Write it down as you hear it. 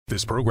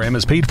This program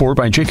is paid for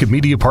by Jacob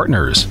Media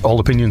Partners. All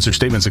opinions or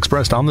statements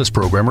expressed on this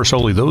program are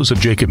solely those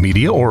of Jacob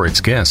Media or its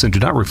guests and do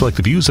not reflect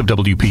the views of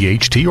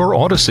WPHT or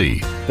Odyssey.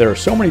 There are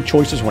so many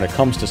choices when it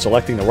comes to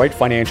selecting the right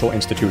financial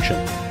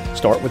institution.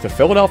 Start with the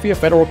Philadelphia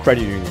Federal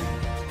Credit Union.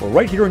 We're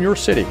right here in your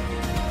city.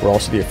 We're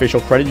also the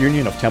official credit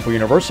union of Temple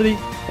University,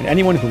 and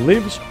anyone who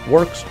lives,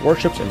 works,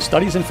 worships, and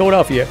studies in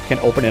Philadelphia can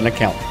open an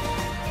account.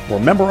 We're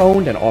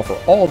member-owned and offer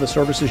all the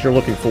services you're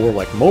looking for,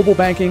 like mobile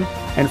banking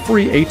and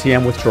free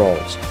ATM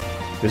withdrawals.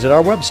 Visit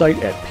our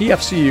website at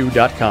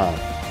pfcu.com.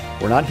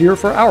 We're not here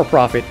for our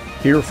profit,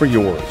 here for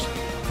yours.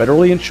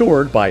 Federally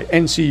insured by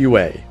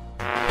NCUA.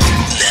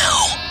 Now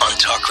on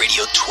Talk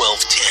Radio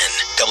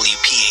 1210,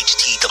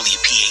 WPHT,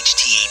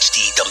 WPHT,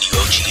 HD,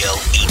 WOGL,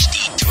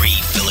 HD3,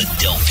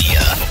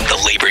 Philadelphia.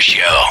 The Labor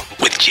Show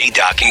with J.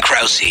 Doc and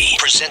Krause.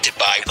 Presented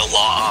by the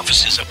law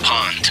offices of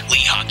Pond,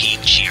 Lehocky,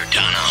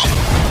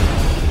 Giordano.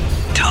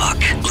 Talk,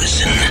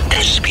 listen,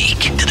 and speak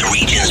to the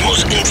region's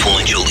most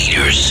influential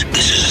leaders.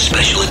 This is a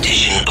special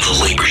edition of The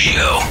Labor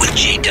Show with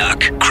J. Doc,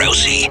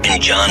 Krause,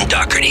 and John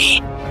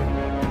Doherty.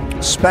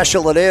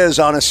 Special it is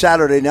on a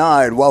Saturday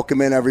night.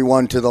 Welcome in,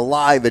 everyone, to the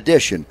live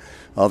edition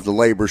of The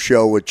Labor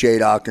Show with J.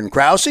 Doc and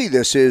Krause.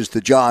 This is the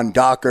John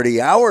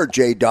Doherty Hour.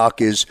 J.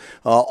 Doc is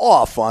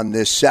off on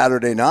this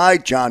Saturday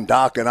night. John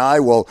Doc and I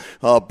will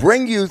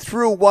bring you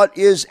through what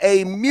is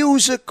a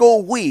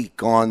musical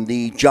week on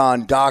the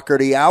John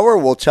Doherty Hour.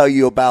 We'll tell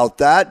you about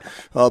that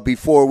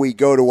before we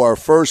go to our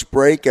first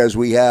break, as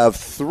we have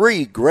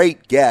three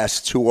great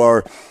guests who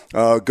are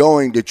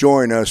going to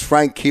join us.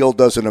 Frank Keel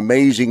does an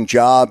amazing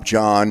job,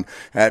 John,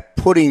 at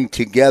putting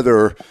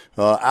together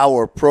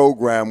our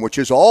program, which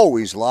is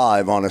always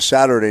live on a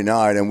Saturday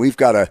night, and we've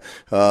got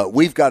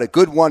a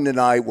good one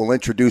tonight. We'll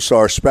introduce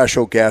our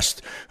special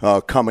guest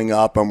coming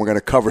up, and we're going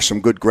to cover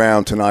some good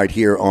ground tonight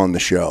here on the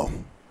show.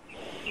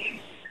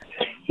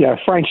 Yeah,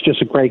 Frank's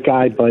just a great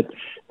guy, but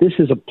this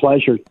is a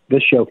pleasure,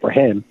 this show, for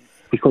him,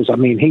 because, I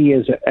mean, he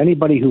is,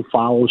 anybody who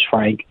follows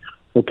Frank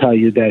will tell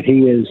you that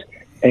he is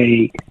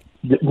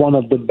one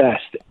of the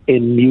best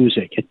in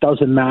music. It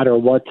doesn't matter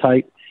what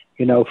type,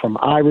 from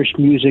Irish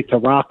music to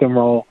rock and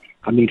roll.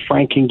 I mean,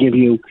 Frank can give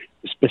you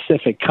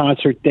specific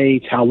concert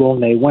dates, how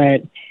long they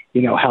went,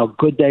 how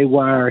good they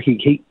were.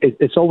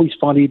 It's always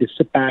funny to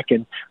sit back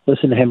and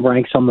listen to him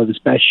rank some of his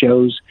best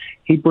shows.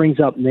 He brings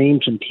up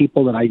names and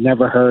people that I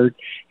never heard.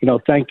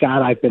 Thank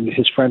God I've been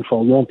his friend for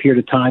a long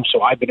period of time,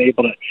 so I've been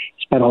able to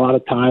spend a lot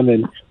of time,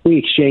 and we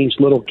exchange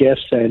little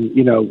gifts and,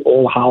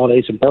 all the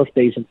holidays and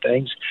birthdays and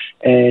things.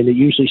 And it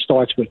usually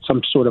starts with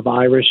some sort of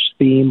Irish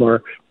theme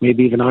or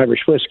maybe even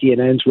Irish whiskey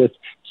and ends with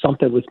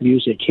something with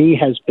music. He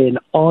has been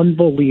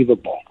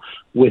unbelievable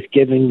with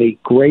giving me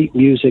great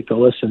music to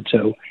listen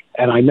to.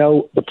 And I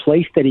know the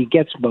place that he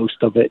gets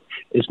most of it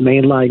is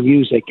Mainline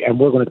Music, and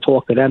we're going to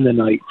talk to them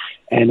tonight.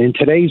 And in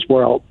today's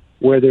world,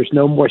 where there's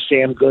no more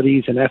Sam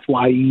Goodies and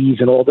FYEs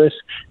and all this,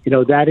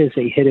 that is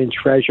a hidden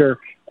treasure.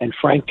 And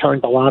Frank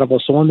turned a lot of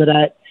us onto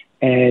that.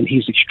 And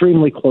he's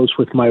extremely close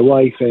with my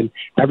wife, and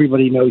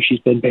everybody knows she's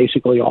been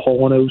basically a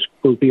Hall & Oates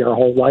groupie her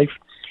whole life.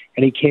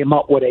 And he came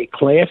up with a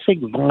classic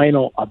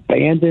vinyl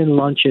Abandoned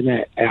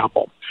Luncheonette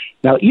album.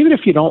 Now, even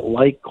if you don't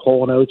like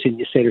Hall & Oates and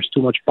you say there's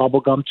too much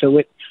bubblegum to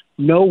it,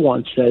 no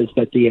one says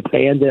that the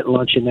Abandoned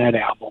Luncheonette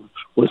album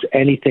was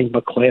anything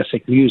but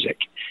classic music.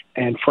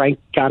 And Frank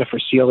got it for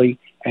Sealy,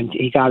 and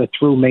he got it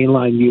through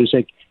Mainline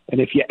Music. And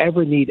if you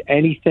ever need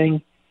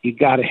anything, you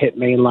got to hit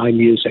Mainline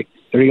Music.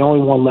 They're the only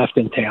one left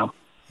in town.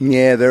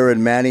 Yeah, they're in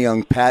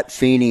Manayunk. Pat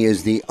Feeney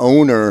is the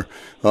owner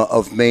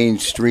of Main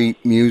Street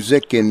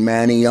Music in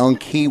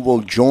Manayunk. He will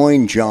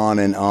join John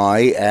and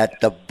I at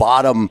the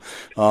bottom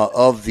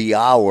of the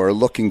hour.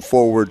 Looking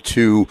forward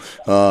to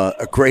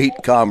a great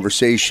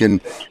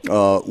conversation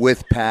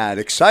with Pat.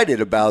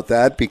 Excited about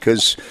that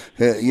because,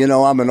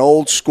 I'm an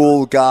old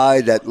school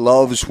guy that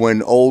loves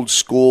when old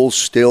school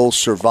still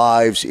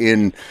survives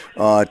in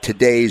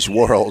today's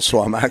world. So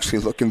I'm actually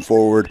looking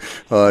forward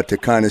to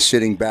kind of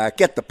sitting back,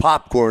 get the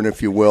popcorn,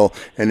 if you will,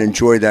 and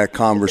enjoy that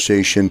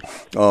conversation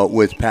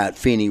with Pat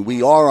Feeney.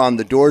 We are on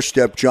the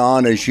doorstep,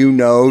 John, as you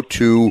know,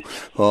 to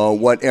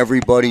what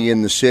everybody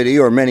in the city,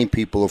 or many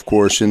people, of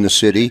course, in the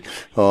city,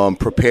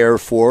 prepare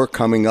for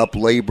coming up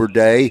Labor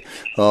Day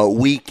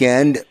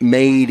weekend.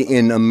 Made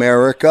in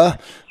America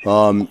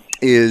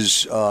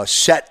is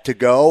set to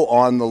go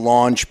on the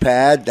launch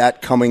pad.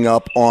 That coming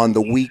up on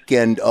the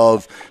weekend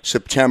of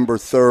September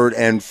 3rd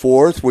and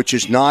 4th, which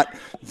is not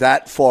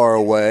that far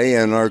away,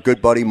 and our good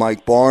buddy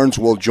Mike Barnes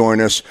will join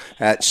us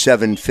at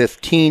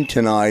 7:15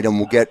 tonight, and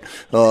we'll get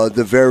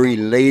the very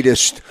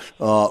latest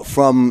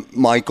from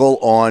Michael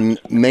on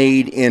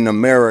Made in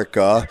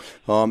America.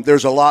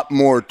 There's a lot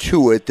more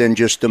to it than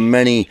just the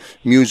many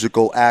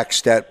musical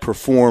acts that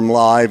perform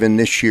live, and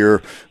this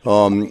year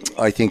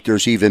I think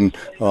there's even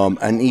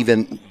an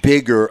even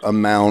bigger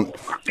amount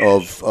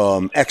of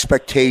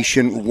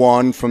expectation,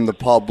 one, from the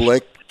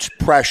public,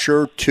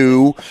 pressure,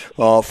 two,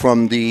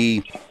 from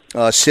the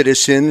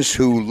citizens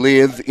who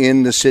live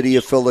in the city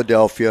of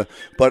Philadelphia.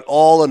 But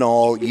all in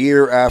all,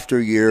 year after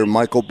year,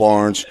 Michael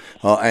Barnes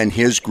and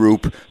his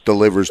group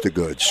delivers the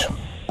goods.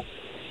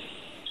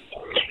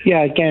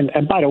 Yeah, again,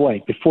 and by the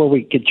way, before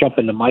we could jump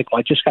into Michael,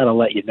 I just got to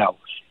let you know,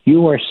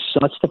 you are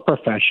such the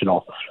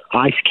professional.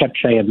 I kept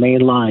saying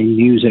mainline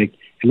music,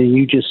 and then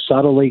you just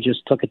subtly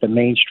just took it to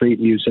Main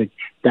Street music.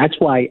 That's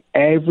why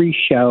every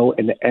show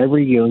and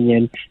every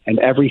union and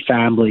every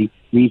family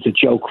needs a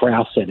Joe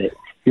Kraus in it.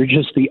 You're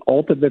just the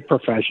ultimate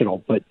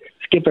professional. But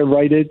skipping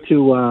right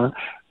into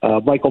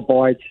Michael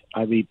Barnes,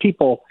 I mean,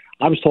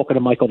 I was talking to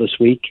Michael this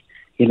week.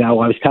 I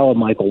was telling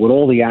Michael, with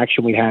all the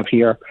action we have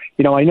here,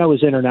 I know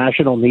his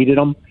international needed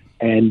him,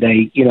 and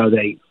they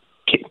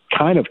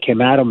kind of came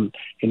at him,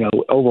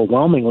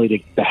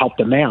 overwhelmingly to help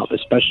them out,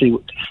 especially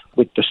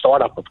with the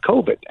startup of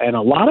COVID. And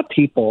a lot of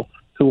people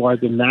who are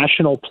the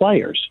national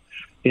players,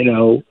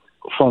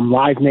 from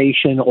Live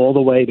Nation all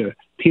the way to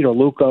Peter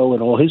Luco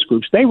and all his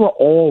groups, they were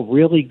all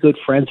really good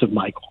friends of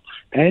Michael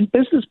and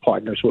business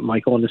partners with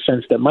Michael, in the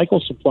sense that Michael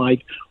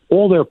supplied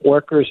all their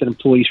workers and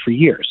employees for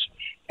years.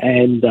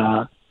 And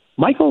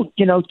Michael,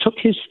 took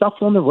his stuff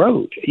on the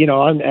road,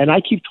 and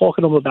I keep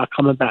talking to him about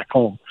coming back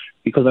home,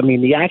 because, I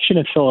mean, the action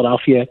in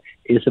Philadelphia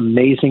is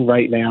amazing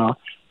right now.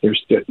 There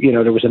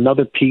was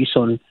another piece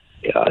on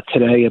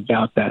today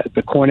about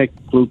the Cornick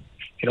Group,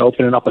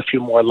 opening up a few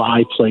more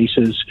live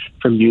places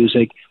for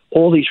music.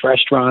 All these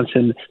restaurants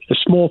and the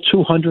small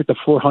 200 to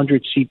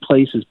 400 seat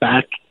places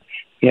back,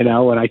 and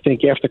I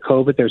think after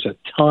COVID, there's a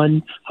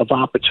ton of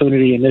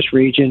opportunity in this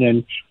region.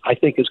 And I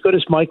think as good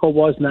as Michael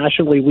was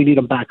nationally, we need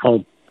him back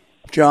home.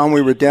 John,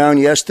 we were down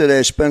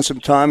yesterday, spent some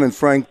time, and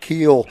Frank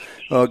Keel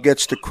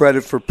gets the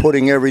credit for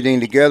putting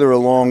everything together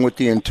along with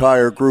the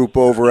entire group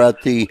over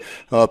at the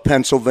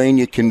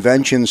Pennsylvania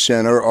Convention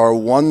Center, our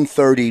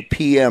 1:30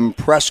 p.m.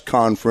 press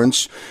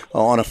conference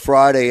on a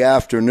Friday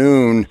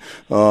afternoon.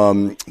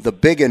 The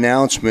big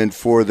announcement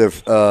for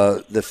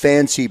the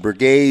Fancy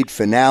Brigade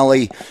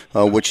finale,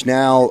 which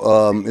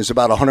now is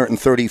about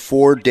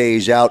 134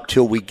 days out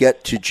till we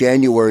get to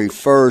January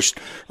 1st,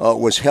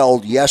 was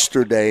held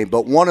yesterday.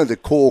 But one of the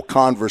cool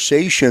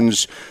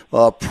conversations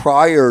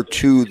prior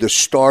to the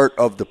start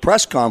of the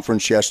press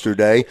conference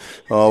yesterday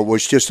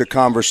was just a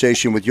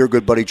conversation with your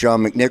good buddy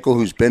John McNichol,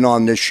 who's been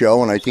on this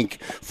show, and I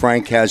think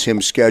Frank has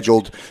him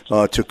scheduled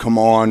to come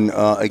on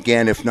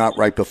again, if not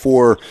right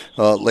before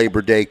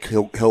Labor Day.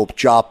 He'll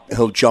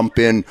jump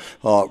in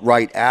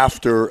right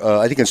after.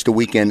 I think it's the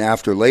weekend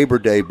after Labor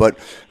Day, but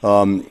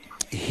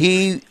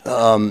he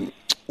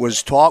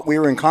we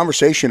were in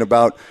conversation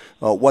about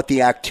what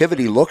the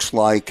activity looks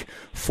like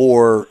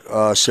for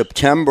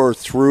September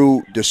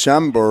through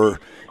December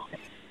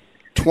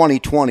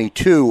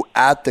 2022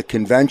 at the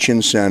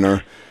Convention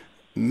Center.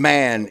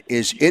 Man,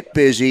 is it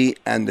busy,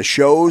 and the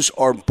shows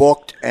are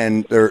booked,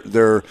 and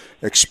they're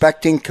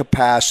expecting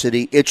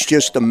capacity. It's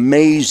just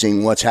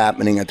amazing what's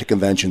happening at the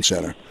Convention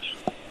Center.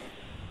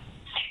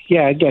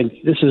 Yeah, again,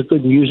 this is a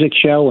good music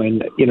show,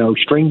 and,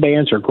 string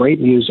bands are great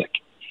music.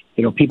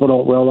 People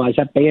don't realize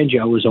that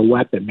banjo is a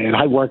weapon, man.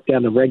 I worked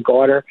down the Red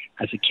Garter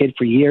as a kid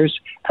for years.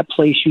 That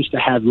place used to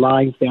have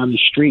lines down the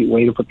street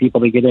waiting for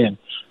people to get in.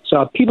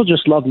 So people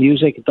just love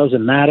music. It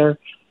doesn't matter.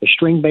 The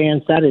string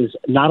bands, that is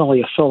not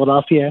only a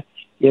Philadelphia,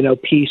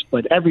 piece,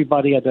 but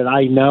everybody that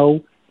I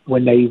know,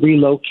 when they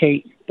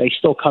relocate, they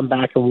still come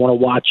back and want to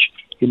watch,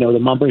 the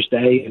Mumbers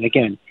Day. And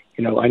again,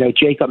 I know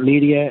Jacob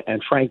Media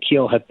and Frank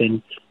Keel have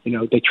been,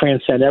 they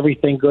transcend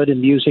everything good in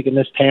music in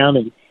this town,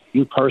 and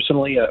you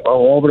personally are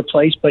all over the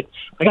place. But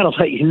I got to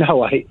let you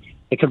know,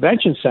 the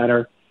Convention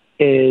Center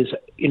is,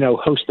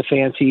 host the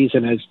fancies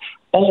and has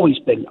always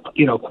been,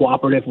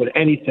 cooperative with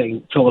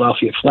anything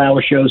Philadelphia,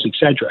 flower shows,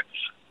 etc.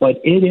 But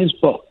it is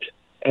booked.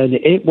 And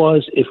it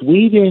was, if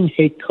we didn't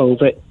hit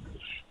COVID,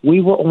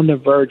 we were on the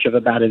verge of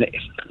about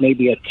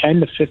maybe a 10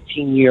 to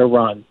 15 year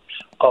run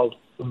of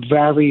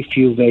very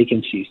few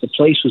vacancies. The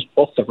place was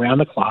booked around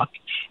the clock.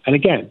 And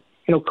again,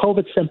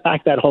 COVID sent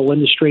back that whole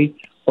industry.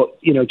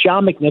 But,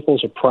 John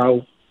McNichol's a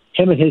pro.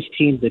 Him and his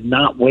team did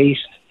not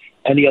waste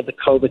any of the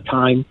COVID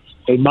time.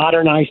 They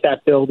modernized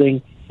that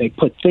building. They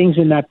put things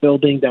in that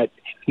building that,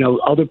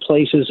 other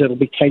places, it'll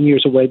be 10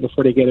 years away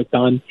before they get it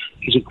done.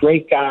 He's a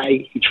great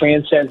guy. He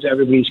transcends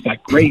everybody. He's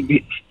got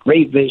great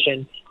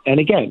vision. And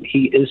again,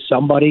 is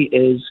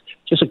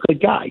just a good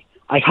guy.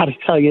 I got to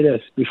tell you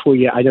this before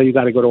I know you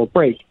got to go to a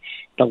break.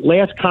 The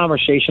last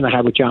conversation I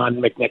had with John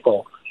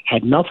McNichol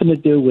had nothing to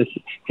do with,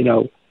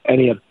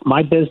 any of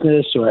my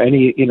business or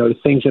any, the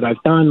things that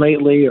I've done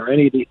lately or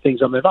any of the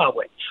things I'm involved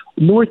with,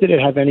 nor did it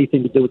have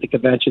anything to do with the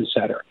Convention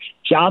Center.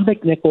 John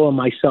McNichol and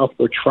myself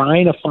were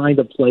trying to find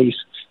a place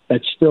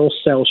that still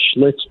sells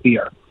Schlitz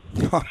beer.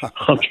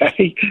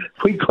 Okay?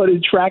 We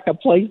couldn't track a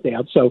place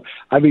down. So,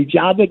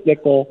 John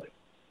McNichol,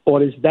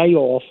 on his day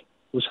off,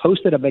 was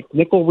hosting a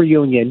McNichol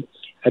reunion,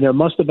 and there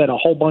must have been a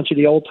whole bunch of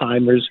the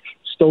old-timers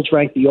still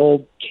drank the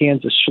old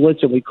cans of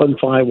Schlitz, and we couldn't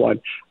find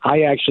one.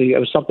 It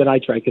was something I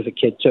drank as a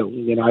kid, too.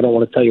 I don't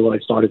want to tell you when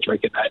I started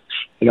drinking that.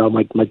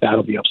 My dad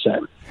will be upset.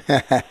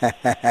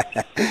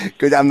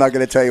 Good. I'm not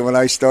going to tell you when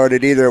I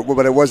started either,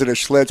 but it wasn't a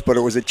Schlitz, but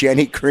it was a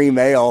Jenny Cream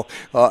Ale,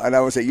 and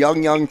I was a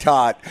young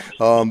tot.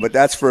 But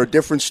that's for a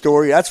different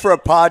story. That's for a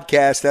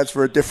podcast. That's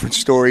for a different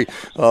story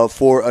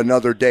for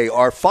another day.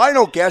 Our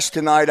final guest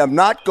tonight, I'm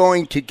not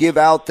going to give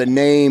out the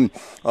name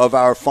of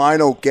our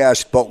final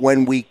guest, but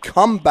when we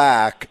come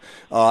back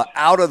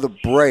out of the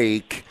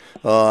break,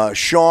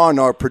 Sean,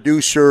 our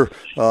producer,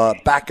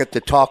 back at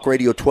the Talk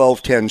Radio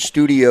 1210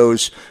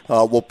 studios,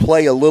 will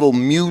play a little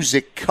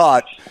music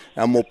cut,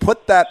 and we'll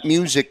put that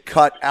music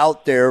cut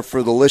out there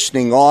for the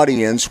listening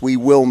audience. We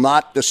will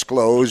not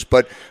disclose,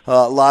 but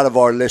a lot of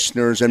our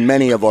listeners and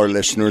many of our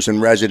listeners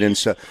and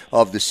residents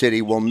of the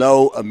city will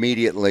know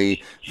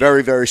immediately.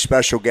 Very, very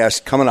special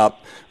guest coming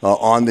up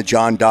on the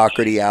John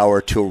Doherty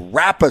Hour to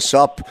wrap us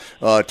up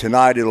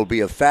tonight. It'll be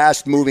a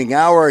fast-moving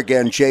hour.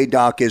 Again,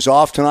 J-Doc is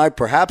off tonight.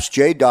 Perhaps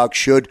J-Doc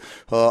should.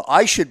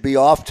 I should be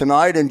off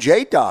tonight, and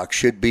J-Doc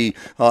should be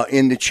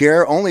in the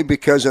chair, only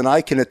because, and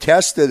I can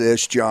attest to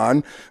this,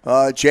 John,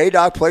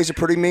 J-Doc plays a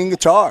pretty mean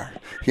guitar,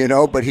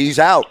 but he's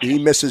out. He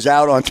misses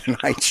out on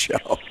tonight's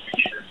show.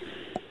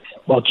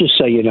 Well, just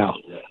so you know,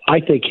 I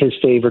think his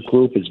favorite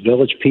group is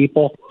Village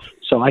People.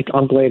 So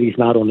I'm glad he's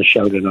not on the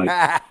show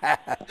tonight.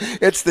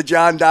 It's the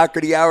John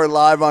Doherty Hour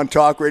live on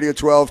Talk Radio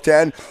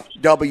 1210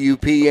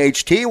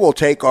 WPHT. We'll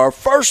take our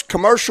first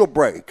commercial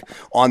break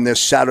on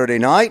this Saturday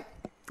night.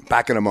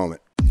 Back in a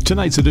moment.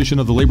 Tonight's edition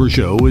of The Labor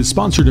Show is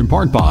sponsored in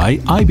part by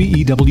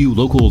IBEW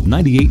Local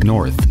 98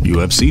 North,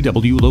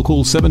 UFCW Local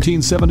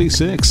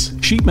 1776,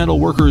 Sheet Metal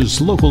Workers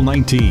Local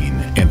 19,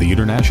 and the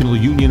International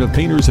Union of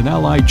Painters and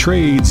Allied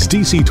Trades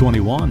DC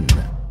 21.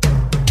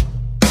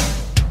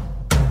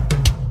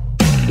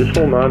 This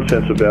whole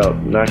nonsense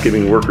about not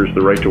giving workers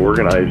the right to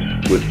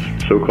organize with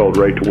so-called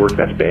right to work,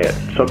 that's bad.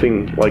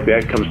 Something like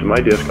that comes to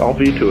my desk, I'll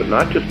veto it,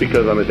 not just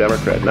because I'm a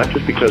Democrat, not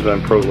just because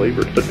I'm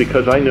pro-labor, but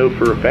because I know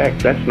for a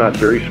fact that's not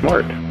very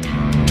smart.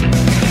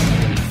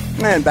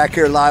 And back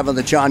here live on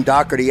the John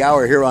Doherty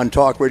Hour here on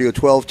Talk Radio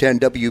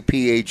 1210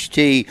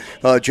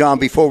 WPHT. John,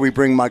 before we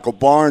bring Michael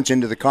Barnes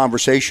into the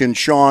conversation,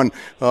 Sean,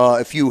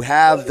 if you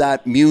have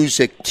that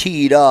music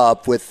teed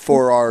up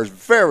for our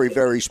very,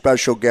 very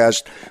special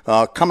guest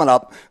coming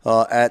up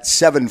at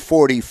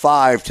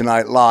 7:45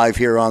 tonight live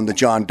here on the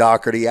John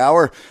Doherty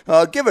Hour,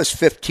 give us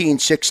 15,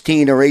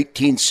 16, or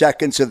 18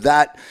 seconds of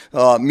that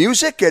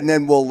music, and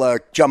then we'll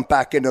jump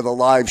back into the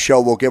live show.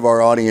 We'll let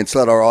our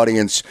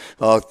audience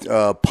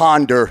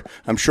ponder.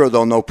 I'm sure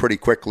they'll know pretty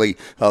quickly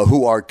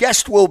who our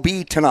guest will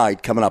be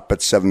tonight, coming up at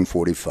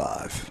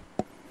 7:45.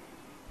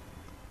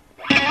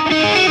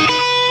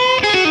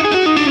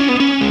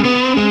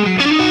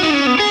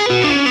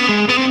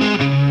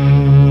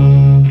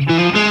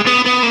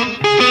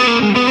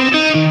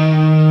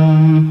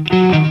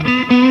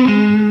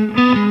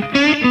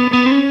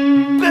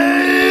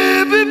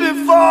 Baby,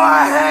 before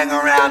I hang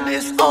around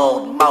this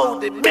old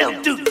moldy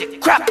mildew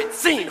decrepit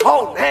scene,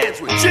 holding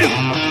hands with you,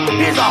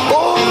 here's a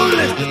whole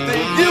list of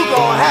things you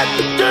gonna have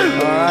to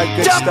do. All right,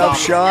 good stuff,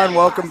 Sean.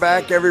 Welcome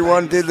back,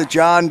 everyone, to the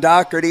John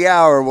Doherty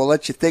Hour. We'll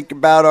let you think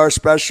about our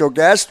special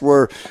guest.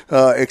 We're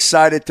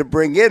excited to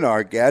bring in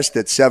our guest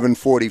at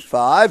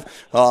 7:45.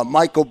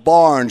 Michael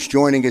Barnes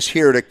joining us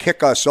here to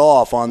kick us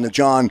off on the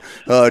John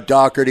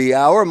Doherty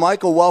Hour.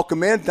 Michael,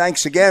 welcome in.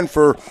 Thanks again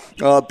for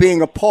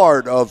being a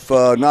part of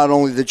not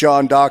only the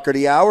John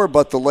Doherty Hour,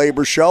 but the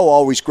Labor Show.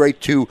 Always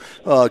great to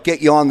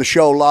get you on the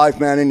show live,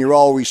 man, and you're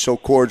always so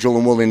cordial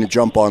and willing to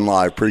jump on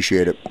live.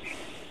 Appreciate it.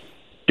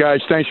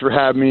 Guys, thanks for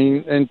having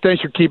me, and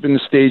thanks for keeping the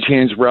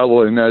stagehands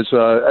relevant as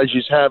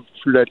you have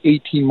through that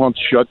 18-month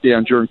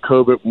shutdown during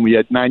COVID when we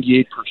had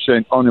 98%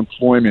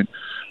 unemployment.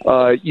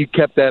 You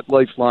kept that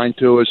lifeline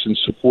to us and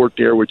support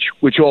there,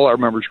 which all our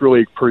members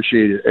really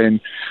appreciated.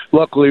 And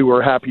luckily,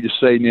 we're happy to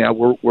say now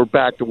we're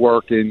back to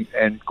work and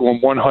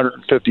going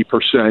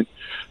 150%.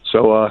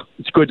 So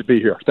it's good to be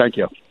here. Thank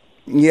you.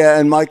 Yeah,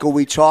 and Michael,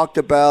 we talked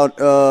about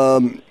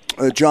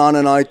John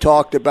and I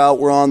talked about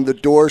we're on the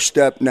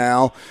doorstep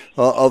now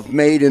of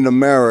Made in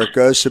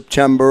America,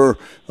 September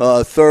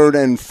 3rd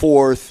and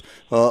 4th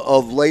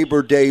of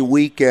Labor Day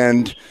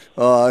weekend.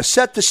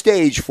 Set the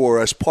stage for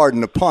us,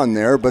 pardon the pun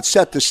there, but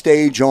set the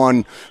stage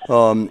on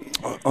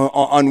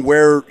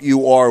where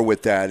you are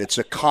with that. It's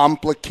a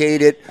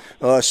complicated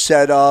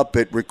setup.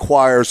 It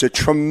requires a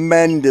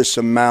tremendous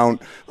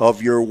amount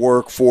of your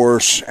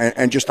workforce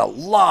and just a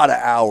lot of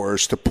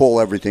hours to pull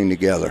everything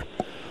together.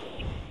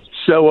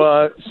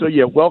 So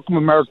yeah, Welcome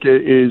America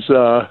is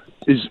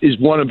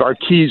one of our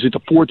keys at the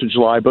 4th of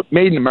July, but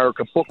Made in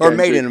America book. Or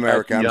Made in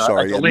America, I'm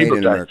sorry. Made in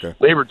America.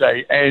 Labor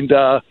Day. And,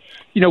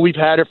 we've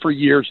had it for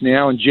years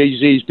now, and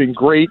Jay-Z's been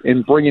great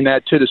in bringing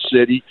that to the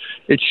city.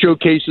 It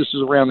showcases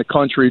us around the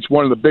country. It's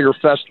one of the bigger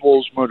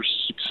festivals, most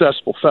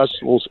successful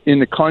festivals in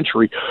the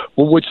country.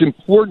 But what's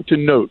important to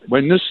note,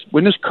 when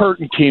this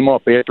curtain came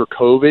up after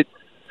COVID,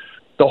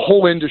 the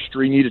whole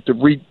industry needed to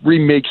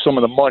remake some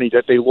of the money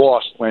that they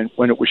lost when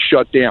it was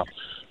shut down.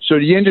 So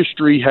the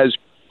industry has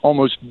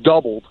almost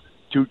doubled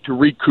to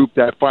recoup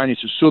that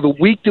finances. So the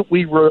week that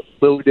we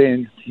load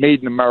in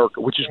Made in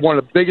America, which is one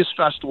of the biggest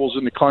festivals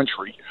in the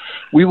country,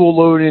 we will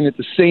load in at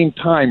the same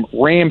time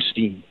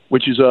Rammstein,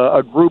 which is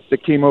a group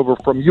that came over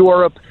from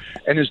Europe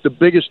and is the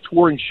biggest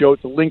touring show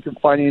at the Lincoln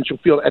Financial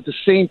Field. At the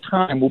same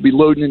time, we'll be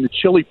loading in the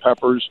Chili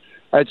Peppers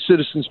at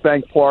Citizens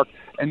Bank Park,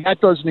 and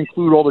that doesn't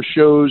include all the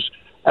shows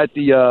at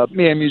the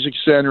Mann Music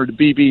Center, the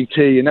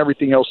BB&T, and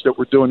everything else that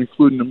we're doing,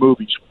 including the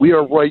movies. We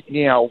are right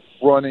now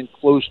running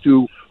close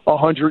to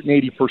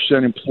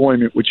 180%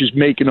 employment, which is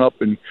making up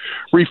and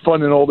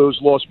refunding all those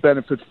lost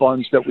benefit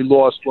funds that we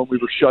lost when we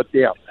were shut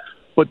down.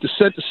 But to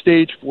set the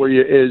stage for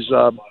you is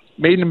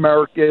Made in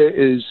America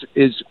is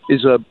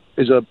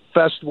a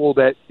festival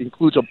that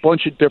includes a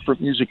bunch of different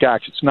music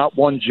acts. It's not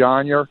one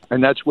genre,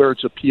 and that's where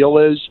its appeal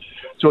is.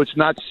 So it's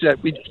not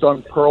set. We've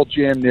done Pearl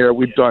Jam there.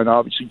 We've done,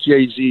 obviously,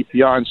 Jay-Z,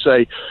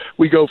 Beyonce.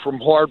 We go from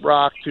hard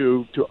rock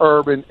to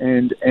urban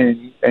and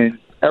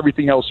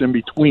everything else in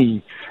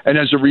between. And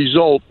as a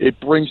result, it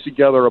brings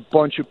together a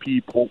bunch of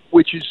people,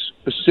 which is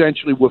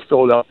essentially what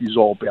Philadelphia is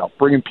all about,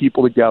 bringing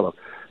people together.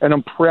 And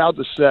I'm proud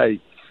to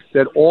say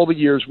that all the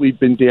years we've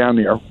been down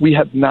there, we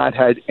have not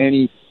had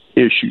any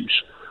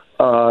issues.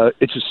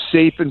 It's a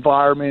safe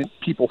environment.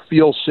 People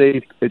feel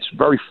safe. It's a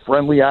very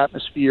friendly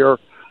atmosphere.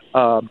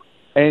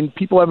 And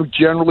people have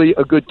generally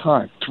a good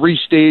time. 3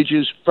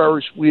 stages,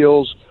 Ferris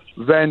wheels,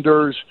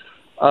 vendors.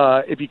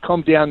 If you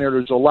come down there,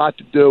 there's a lot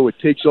to do. It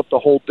takes up the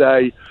whole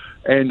day.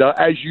 And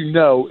as you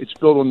know, it's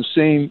built on the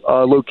same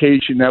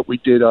location that we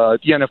did the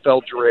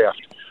NFL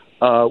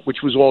draft,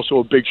 which was also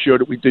a big show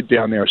that we did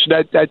down there.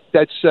 So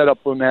that setup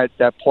on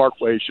that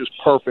parkway is just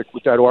perfect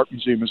with that art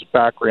museum as a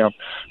background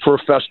for a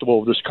festival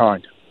of this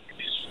kind.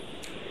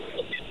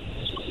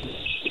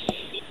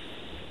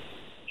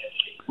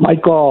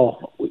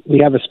 Michael, we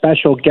have a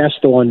special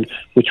guest on,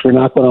 which we're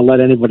not going to let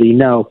anybody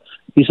know.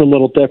 He's a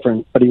little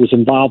different, but he was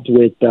involved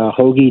with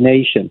Hoagie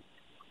Nation.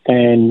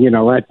 And,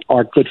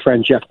 our good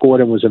friend Jeff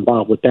Gordon was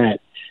involved with that.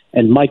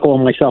 And Michael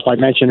and myself, I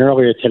mentioned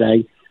earlier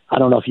today, I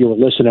don't know if you were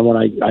listening when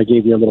I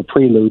gave you a little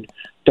prelude,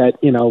 that,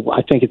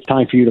 I think it's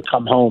time for you to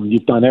come home.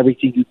 You've done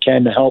everything you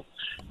can to help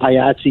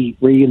IATSE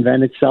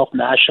reinvent itself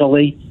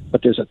nationally,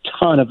 but there's a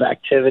ton of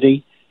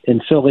activity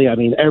in Philly. I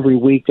mean, every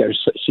week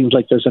seems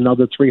like there's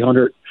another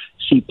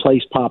 300-seat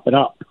place popping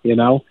up,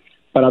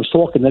 But I was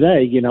talking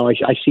today,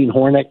 I seen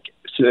Hornick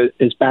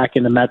is back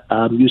in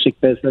the music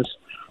business,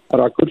 but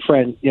our good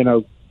friend,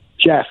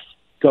 Jeff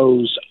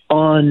goes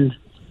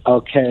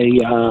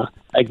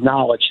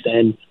acknowledged.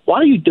 And why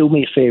don't you do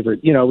me a favor?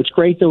 It's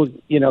great to,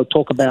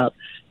 talk about,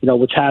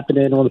 what's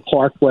happening on the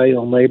Parkway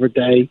on Labor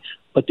Day,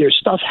 but there's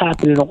stuff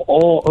happening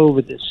all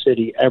over this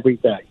city every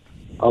day.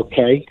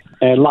 Okay.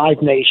 And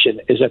Live Nation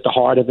is at the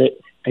heart of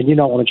it. And,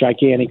 I'm a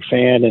gigantic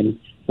fan, and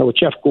what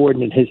Jeff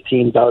Gordon and his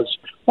team does.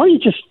 Why don't you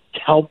just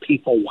tell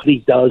people what he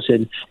does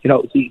and,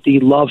 the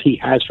love he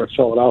has for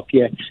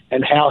Philadelphia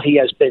and how he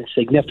has been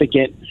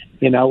significant,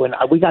 and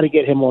we got to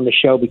get him on the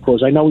show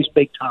because I know he's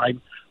big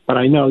time, but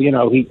I know,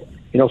 he,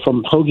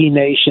 from Hoagie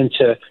Nation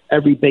to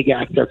every big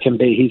act there can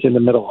be, he's in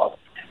the middle of it.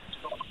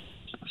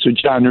 So,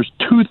 John, there's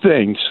 2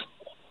 things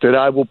that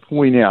I will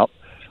point out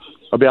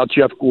about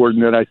Jeff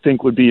Gordon that I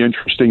think would be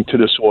interesting to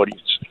this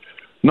audience.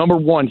 Number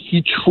one,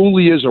 he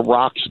truly is a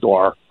rock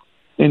star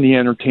in the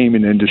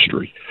entertainment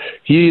industry.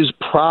 He is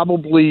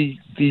probably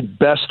the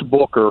best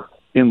booker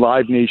in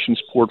Live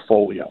Nation's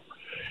portfolio.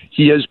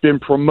 He has been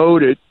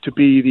promoted to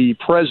be the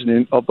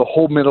president of the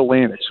whole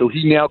Mid-Atlantic, so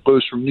he now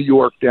goes from New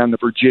York down to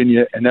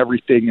Virginia and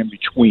everything in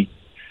between.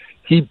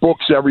 He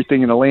books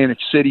everything in Atlantic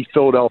City,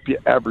 Philadelphia,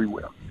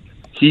 everywhere.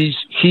 He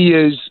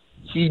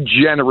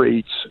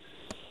generates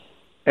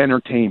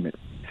entertainment.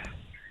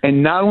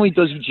 And not only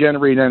does he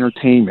generate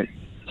entertainment,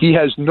 he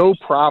has no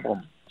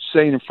problem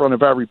saying in front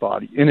of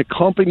everybody, in a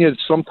company that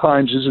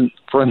sometimes isn't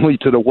friendly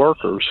to the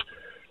workers,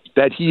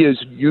 that he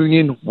is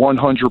union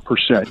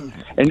 100%.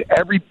 And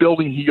every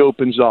building he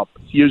opens up,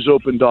 he has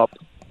opened up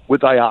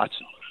with IATSE.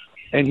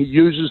 And he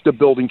uses the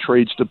building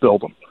trades to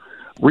build them.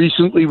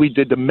 Recently, we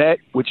did the Met,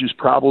 which is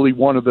probably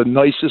one of the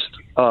nicest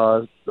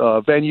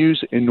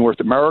venues in North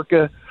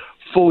America.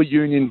 Fully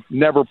union,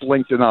 never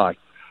blinked an eye.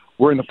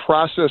 We're in the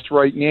process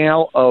right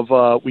now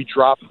of we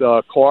dropped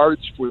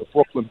cards for the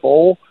Brooklyn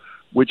Bowl,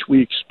 which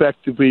we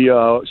expect to be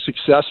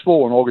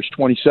successful on August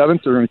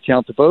 27th. They're going to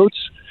count the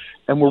votes.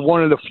 And we're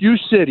one of the few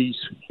cities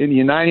in the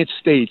United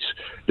States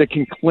that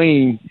can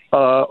claim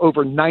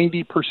over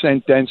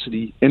 90%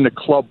 density in the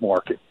club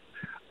market,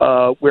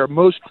 where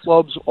most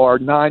clubs are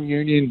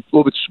non-union, a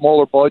little bit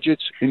smaller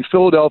budgets. In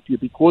Philadelphia,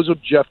 because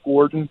of Jeff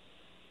Gordon,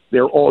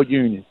 they're all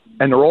union,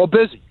 and they're all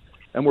busy.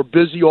 And we're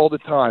busy all the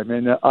time.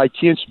 And I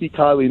can't speak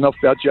highly enough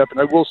about Jeff. And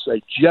I will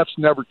say, Jeff's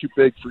never too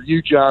big for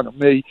you, John, or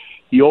me.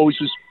 He always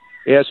is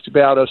asked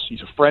about us.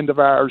 He's a friend of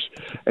ours,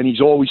 and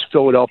he's always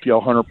Philadelphia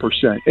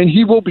 100%. And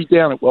he will be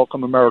down at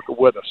Welcome America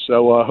with us.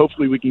 So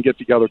hopefully we can get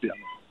together down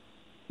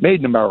there. Made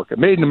in America.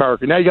 Made in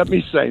America. Now you got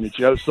me saying it,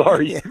 Joe.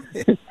 Sorry.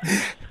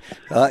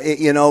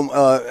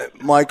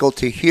 Michael,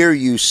 to hear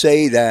you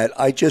say that,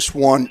 I just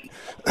want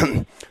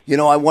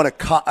I want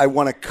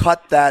to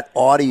cut that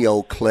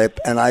audio clip,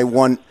 and I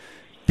want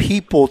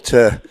people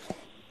to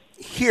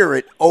hear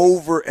it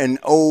over and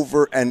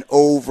over and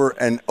over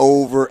and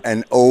over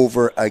and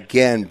over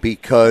again,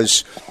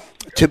 because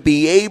to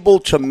be able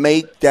to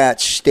make that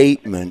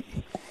statement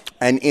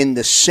and in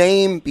the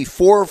same,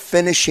 before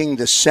finishing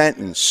the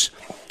sentence,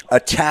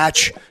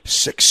 attach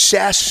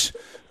success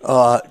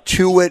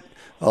to it,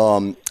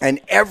 and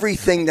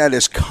everything that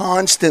is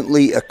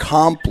constantly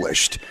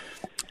accomplished,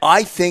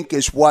 I think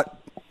is what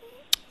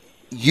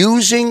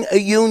using a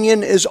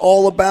union is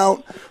all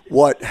about,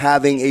 what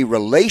having a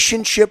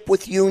relationship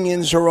with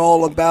unions are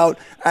all about,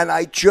 and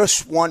I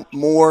just want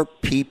more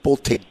people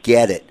to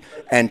get it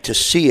and to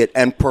see it.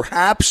 And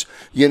perhaps,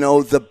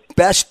 the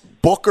best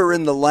booker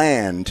in the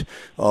land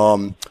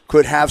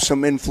could have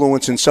some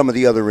influence in some of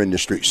the other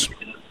industries.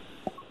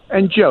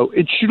 And Joe,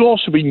 it should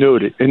also be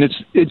noted, and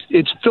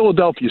it's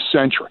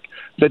Philadelphia-centric,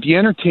 that the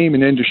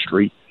entertainment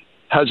industry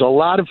has a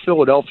lot of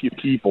Philadelphia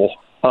people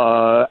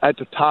at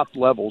the top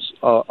levels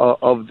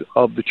of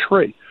the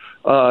tree.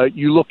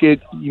 You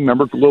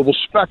remember Global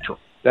Spectrum?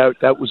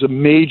 That was a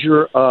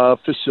major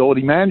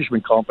facility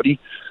management company,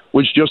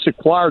 was just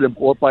acquired and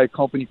bought by a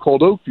company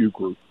called Oakview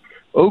Group.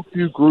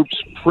 Oakview Group's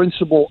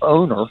principal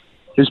owner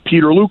is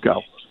Peter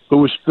Luco, who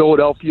was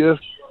Philadelphia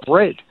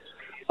bred.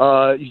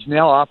 He's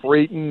now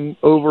operating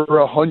over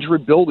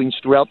 100 buildings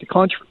throughout the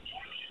country.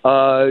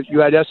 You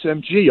had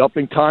SMG up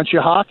in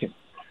Conshohocken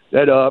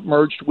that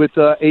merged with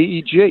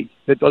AEG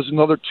that does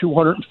another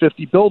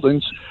 250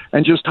 buildings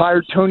and just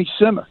hired Tony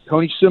Simma.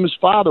 Tony Simma's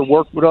father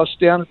worked with us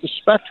down at the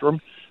Spectrum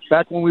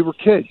back when we were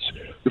kids.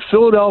 The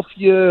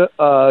Philadelphia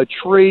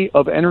tree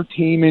of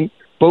entertainment,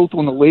 both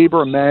on the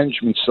labor and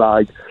management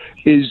side,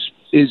 is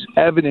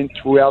evident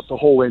throughout the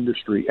whole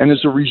industry. And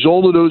as a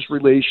result of those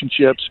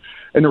relationships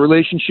and the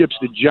relationships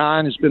that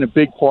John has been a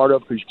big part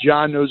of, because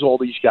John knows all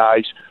these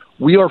guys,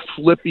 we are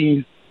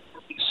flipping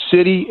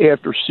city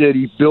after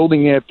city,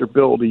 building after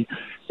building,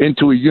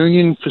 into a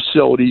union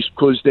facilities,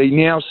 because they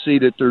now see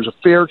that there's a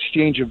fair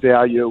exchange of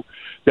value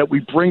that we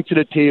bring to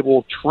the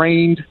table,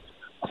 trained,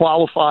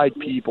 qualified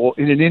people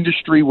in an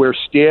industry where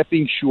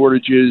staffing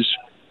shortages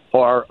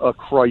are a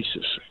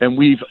crisis. And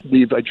we've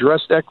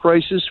addressed that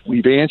crisis.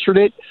 We've answered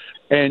it.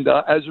 And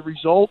as a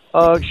result,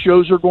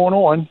 shows are going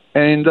on,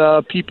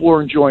 and people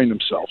are enjoying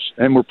themselves.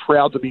 And we're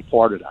proud to be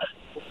part of that.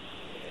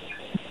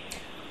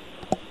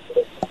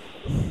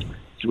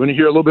 You want to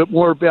hear a little bit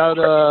more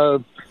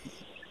about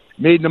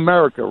Made in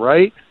America,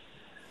 right?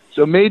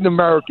 So Made in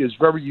America is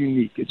very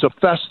unique. It's a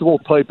festival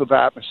type of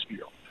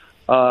atmosphere.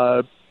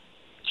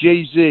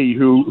 Jay-Z,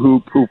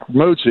 who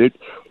promotes it,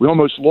 we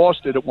almost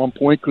lost it at one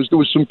point because there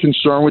was some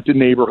concern with the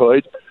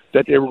neighborhood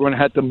that they were going to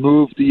have to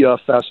move the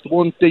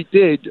festival. And if they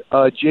did,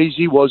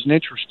 Jay-Z wasn't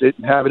interested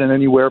in having it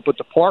anywhere but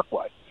the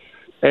Parkway.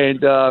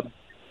 And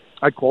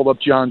I called up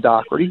John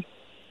Doherty,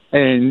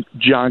 and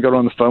John got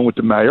on the phone with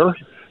the mayor.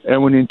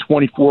 And within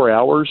 24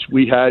 hours,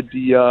 we had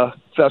the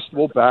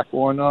festival back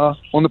on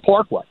the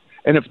Parkway.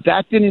 And if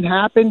that didn't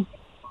happen,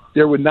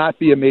 there would not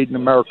be a Made in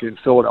America in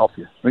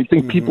Philadelphia. I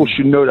think people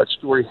should know that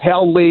story,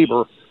 how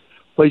labor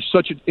plays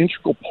such an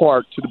integral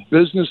part to the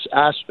business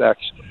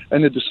aspects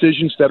and the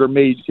decisions that are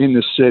made in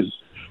the city.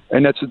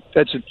 And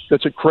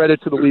that's a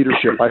credit to the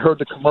leadership. I heard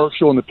the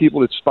commercial and the people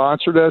that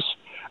sponsored us,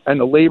 and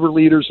the labor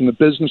leaders and the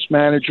business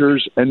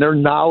managers, and their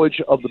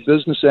knowledge of the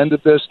business end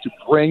of this to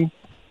bring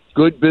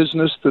good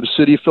business to the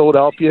city of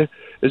Philadelphia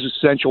is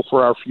essential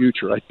for our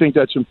future. I think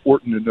that's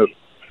important to note.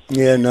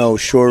 Yeah, no,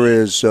 sure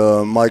is.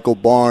 Michael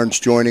Barnes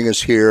joining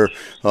us here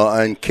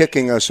and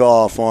kicking us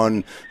off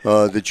on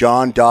the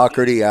John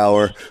Doherty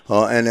Hour.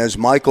 And as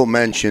Michael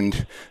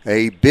mentioned,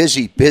 a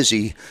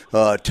busy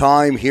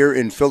time here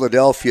in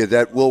Philadelphia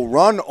that will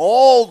run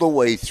all the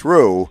way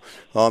through.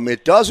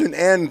 It doesn't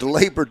end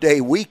Labor Day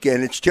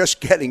weekend. It's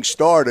just getting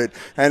started,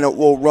 and it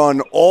will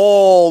run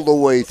all the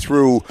way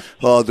through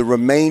the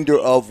remainder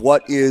of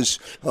what is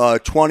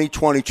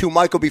 2022.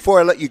 Michael,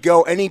 before I let you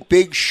go, any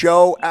big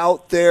show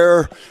out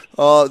there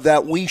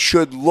that we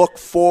should look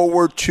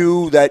forward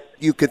to that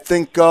you could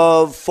think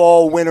of,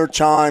 fall, winter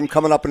time,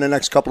 coming up in the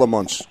next couple of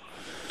months?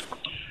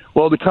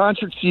 Well, the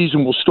concert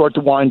season will start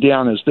to wind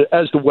down as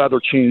the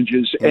weather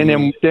changes,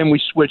 and then we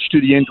switch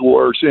to the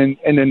indoors, and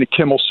then the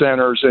Kimmel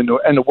Centers and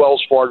the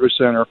Wells Fargo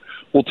Center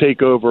will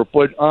take over.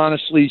 But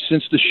honestly,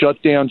 since the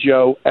shutdown,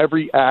 Joe,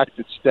 every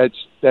act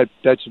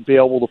that's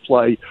available to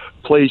play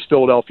plays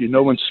Philadelphia.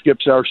 No one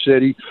skips our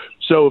city.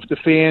 So if the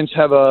fans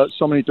have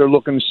somebody they're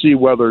looking to see,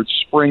 whether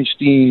it's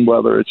Springsteen,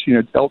 whether it's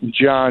Elton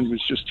John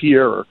who's just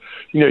here, or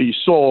you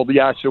saw the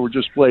acts that were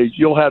just played,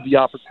 you'll have the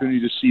opportunity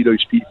to see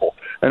those people.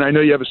 And I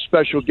know you have a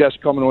special guest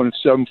coming on at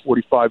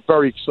 7:45.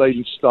 Very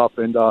exciting stuff,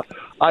 and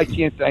I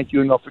can't thank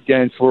you enough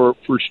again for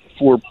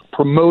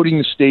promoting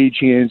the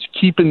stagehands,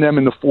 keeping them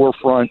in the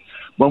forefront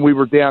when we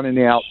were down and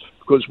out,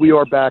 because we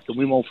are back and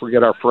we won't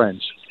forget our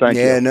friends. Thank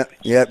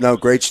you. No,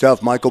 great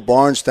stuff. Michael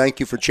Barnes,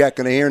 thank you for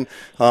checking in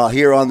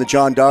here on the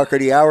John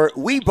Doherty Hour.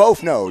 We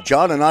both know,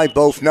 John and I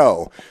both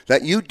know,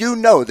 that you do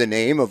know the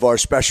name of our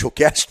special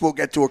guest. We'll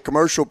get to a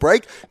commercial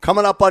break.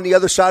 Coming up on the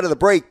other side of the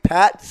break,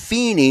 Pat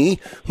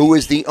Feeney, who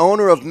is the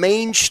owner of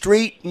Main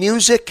Street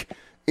Music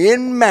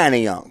in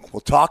Manayunk. We'll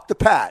talk to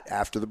Pat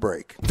after the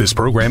break. This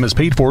program is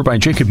paid for by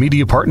Jacob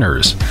Media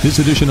Partners. This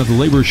edition of The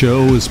Labor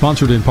Show is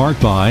sponsored in part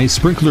by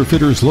Sprinkler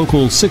Fitters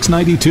Local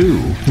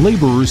 692,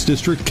 Laborers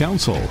District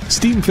Council,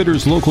 Steam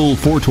Fitters Local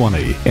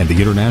 420, and the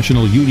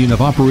International Union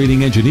of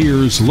Operating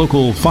Engineers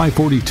Local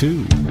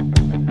 542.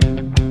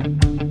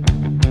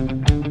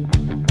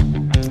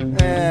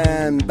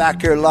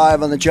 Back here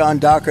live on the John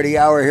Doherty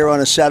Hour here on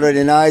a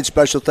Saturday night.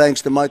 Special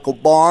thanks to Michael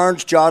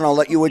Barnes. John, I'll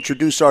let you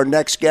introduce our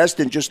next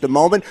guest in just a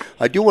moment.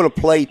 I do want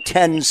to play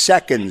 10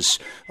 seconds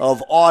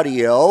of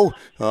audio,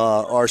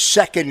 our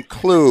second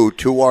clue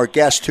to our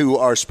guest, to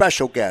our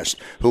special guest,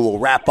 who will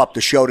wrap up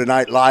the show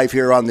tonight live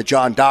here on the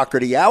John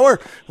Doherty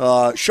Hour.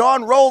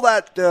 Sean, roll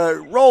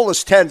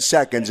us 10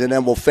 seconds, and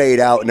then we'll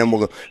fade out, and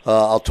then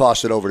I'll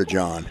toss it over to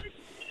John.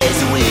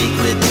 It's a week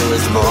with you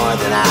is more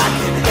than I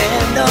can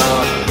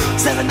handle.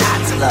 7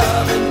 nights of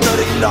love and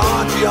dirty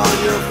laundry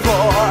on your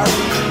floor.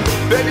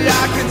 Baby,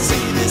 I can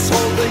see this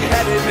whole thing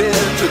headed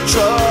into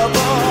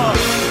trouble.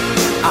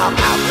 I'm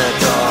out the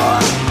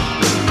door.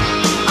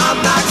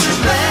 I'm not your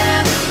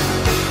man.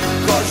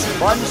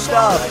 Fun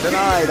stuff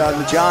tonight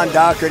on the John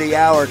Doherty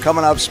Hour.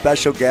 Coming up,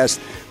 special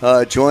guest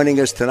joining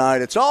us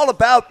tonight. It's all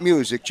about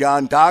music,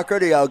 John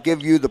Doherty. I'll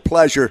give you the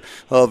pleasure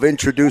of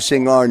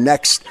introducing our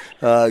next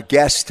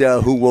guest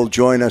who will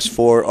join us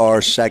for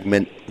our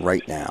segment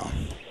right now.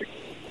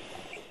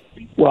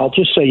 Well,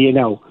 just so you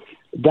know,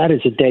 that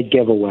is a dead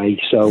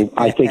giveaway. So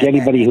I think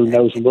anybody who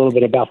knows a little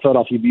bit about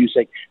Philadelphia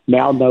music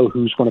now know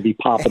who's going to be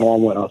popping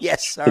on with us.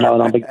 Yes, sir. And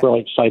I'm really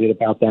excited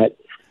about that.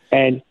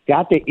 And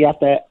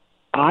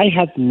I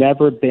have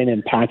never been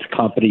in Pat's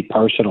company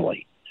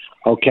personally,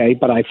 okay?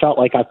 But I felt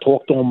like I've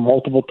talked to him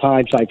multiple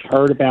times. I've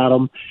heard about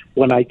him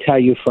when I tell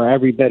you for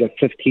every bit of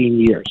 15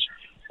 years.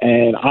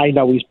 And I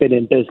know he's been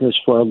in business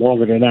for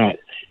longer than that.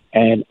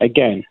 And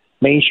again,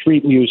 Main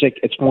Street Music,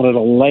 it's one of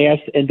the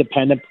last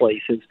independent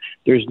places.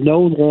 There's no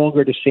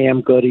longer the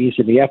Sam Goodies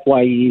and the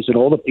FYEs and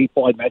all the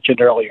people I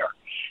mentioned earlier.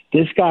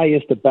 This guy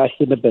is the best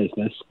in the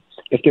business.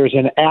 If there's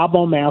an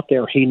album out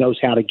there, he knows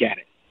how to get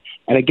it.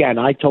 And again,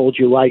 I told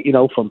you,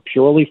 from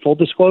purely full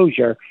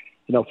disclosure,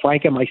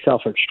 Frank and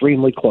myself are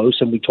extremely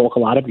close, and we talk a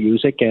lot of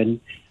music, and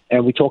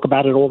we talk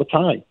about it all the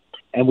time.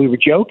 And we were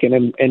joking,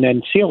 and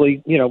then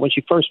Celie, when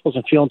she first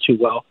wasn't feeling too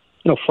well,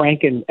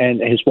 Frank and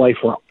his wife,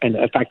 and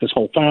in fact his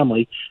whole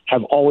family,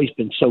 have always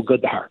been so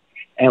good to her.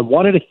 And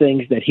one of the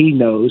things that he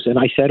knows, and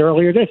I said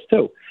earlier this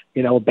too,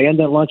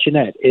 Abandoned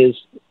Luncheonette is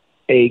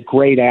a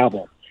great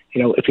album.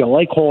 If you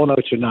like Hall &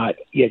 Oates or not,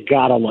 you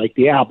gotta like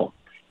the album.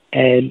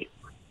 And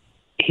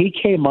he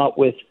came up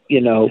with,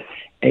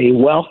 a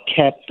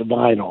well-kept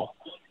vinyl,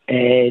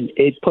 and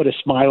it put a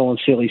smile on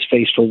Celie's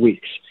face for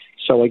weeks.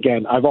 So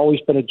again, I've always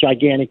been a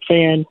gigantic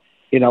fan.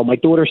 My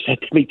daughter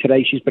said to me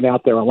today, she's been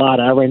out there a lot,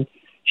 Aaron.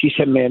 She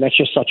said, man, that's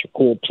just such a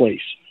cool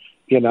place,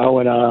 and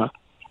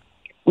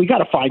we got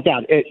to find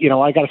out.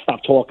 I got to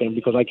stop talking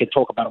because I could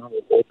talk about him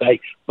all day,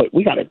 but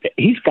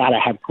he's got to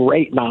have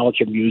great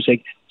knowledge of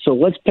music. So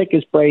let's pick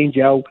his brain,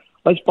 Joe.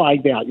 Let's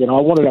find out. I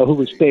want to know who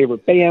his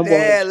favorite band was.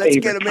 Yeah, let's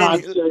get him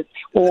in.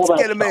 Let's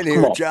get him in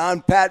here,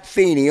 John. Pat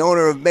Feeney,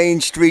 owner of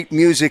Main Street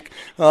Music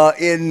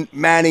in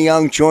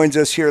Manayunk, joins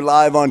us here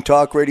live on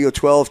Talk Radio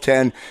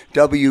 1210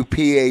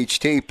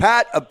 WPHT.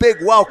 Pat, a big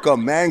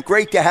welcome, man.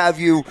 Great to have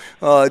you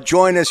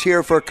join us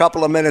here for a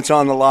couple of minutes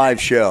on the live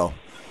show.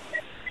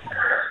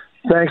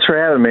 Thanks for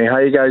having me. How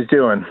you guys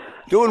doing?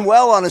 Doing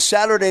well on a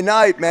Saturday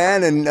night,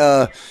 man, and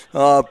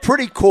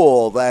pretty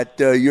cool that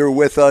you're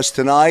with us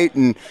tonight.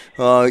 And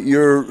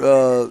you're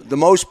the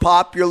most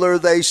popular,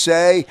 they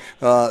say,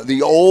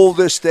 the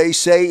oldest, they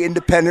say,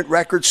 independent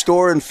record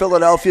store in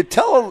Philadelphia.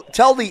 Tell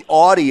the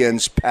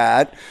audience,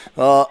 Pat,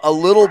 a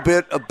little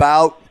bit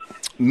about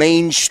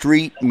Main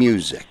Street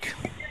Music.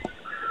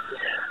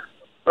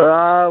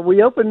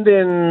 We opened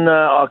in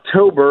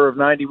October of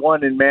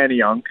 '91 in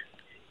Manayunk.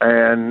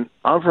 And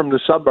I'm from the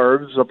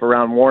suburbs up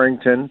around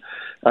Warrington.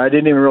 I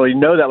didn't even really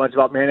know that much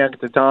about Manayunk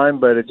at the time,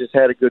 but I just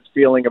had a good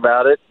feeling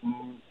about it.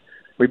 And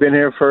we've been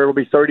here it'll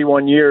be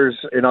 31 years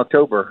in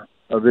October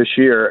of this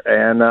year.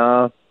 And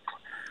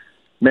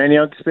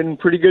Manayunk's been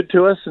pretty good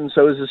to us, and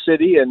so is the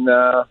city. And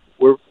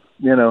we're,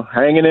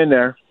 hanging in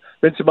there.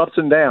 Been some ups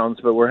and downs,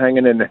 but we're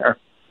hanging in there.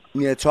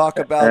 Yeah, talk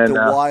about the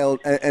wild,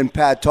 and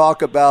Pat,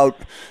 talk about,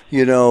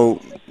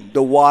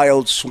 the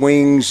wild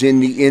swings in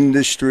the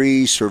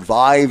industry,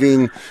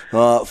 surviving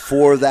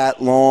for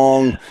that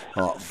long,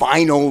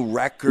 vinyl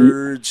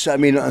records. I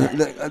mean,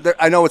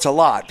 I know it's a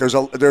lot. There's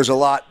a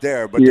lot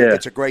there, but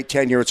it's a great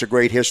tenure. It's a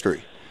great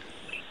history.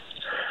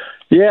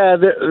 Yeah,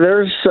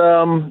 there's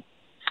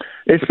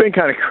it's been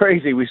kind of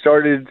crazy. We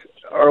started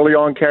early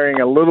on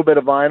carrying a little bit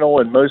of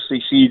vinyl and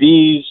mostly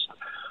CDs.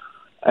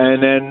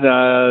 And then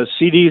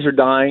CDs are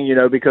dying,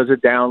 because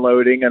of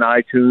downloading and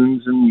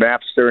iTunes and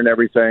Napster and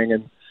everything.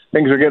 And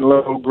things are getting a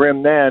little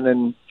grim then.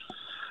 And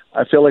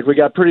I feel like we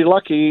got pretty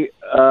lucky.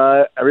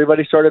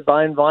 Everybody started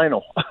buying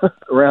vinyl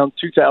around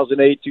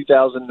 2008,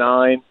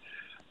 2009.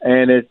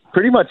 And it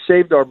pretty much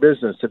saved our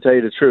business, to tell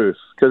you the truth.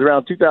 Because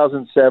around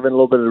 2007, a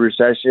little bit of the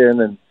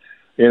recession and,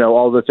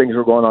 all the things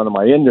were going on in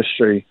my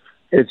industry,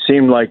 it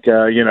seemed like,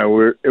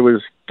 it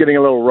was getting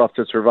a little rough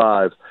to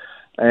survive.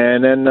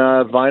 And then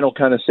vinyl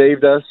kind of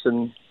saved us,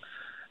 and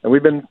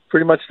we've been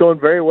pretty much doing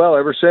very well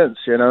ever since.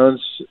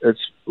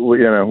 It's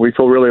we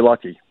feel really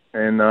lucky.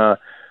 And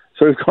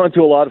so we've gone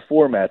through a lot of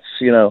formats,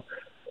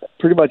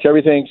 pretty much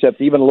everything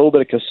except even a little bit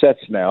of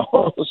cassettes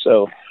now.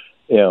 So,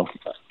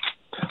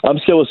 I'm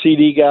still a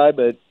CD guy,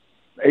 but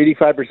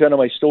 85% of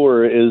my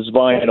store is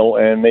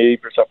vinyl, and 80%,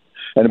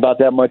 and about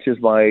that much is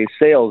my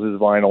sales is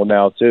vinyl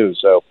now too.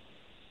 So,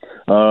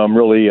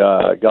 really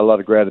got a lot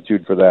of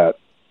gratitude for that.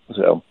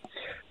 So,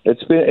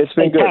 it's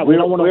been good. Pat, we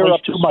don't want to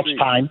waste too much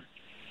time.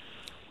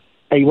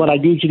 Hey, what I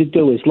need you to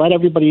do is let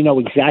everybody know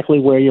exactly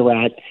where you're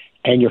at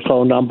and your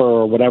phone number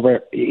or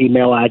whatever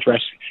email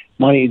address.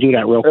 Why don't you do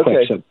that real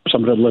quick so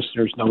some of the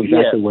listeners know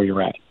exactly where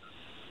you're at?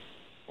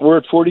 We're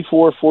at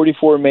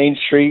 4444 Main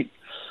Street.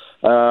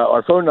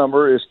 Our phone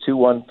number is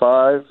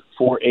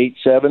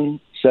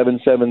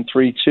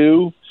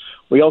 215-487-7732.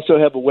 We also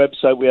have a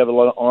website. We have an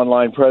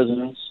online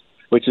presence,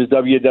 which is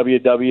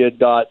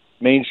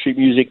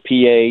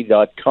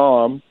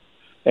www.mainstreetmusicpa.com.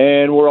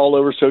 And we're all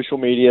over social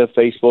media,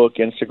 Facebook,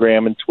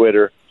 Instagram, and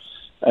Twitter.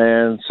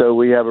 And so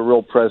we have a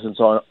real presence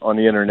on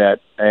the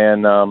Internet.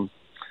 And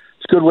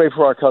it's a good way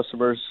for our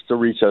customers to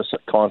reach us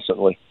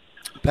constantly.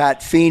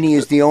 Pat Feeney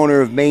is the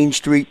owner of Main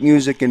Street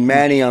Music in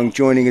Manayunk,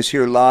 joining us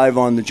here live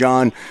on the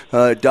John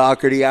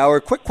Doherty Hour.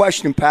 Quick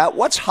question, Pat.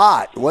 What's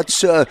hot?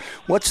 What's the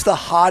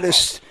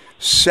hottest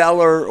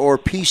seller or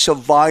piece of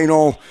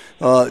vinyl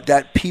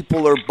that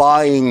people are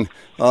buying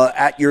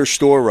at your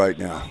store right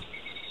now?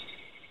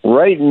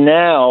 Right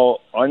now,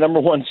 our number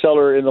one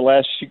seller in the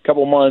last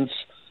couple months,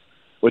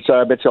 which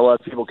I bet you a lot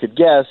of people could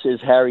guess, is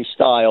Harry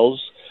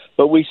Styles.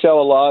 But we sell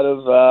a lot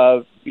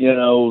of,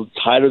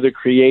 Tyler the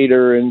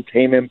Creator and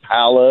Tame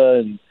Impala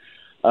and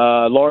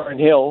Lauryn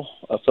Hill,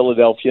 a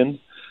Philadelphian,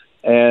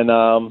 and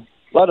a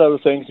lot of other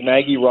things.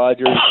 Maggie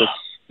Rogers, this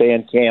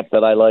band Camp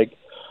that I like.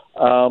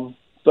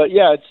 But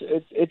yeah,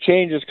 it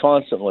changes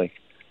constantly.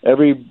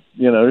 There's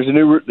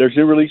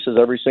new releases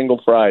every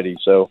single Friday,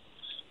 so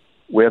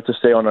we have to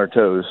stay on our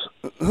toes.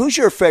 Who's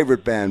your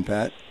favorite band,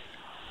 Pat?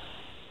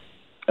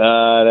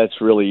 That's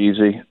really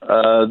easy.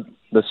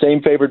 The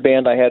same favorite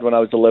band I had when I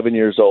was 11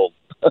 years old,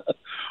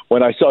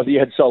 when I saw the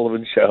Ed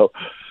Sullivan Show.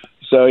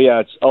 So,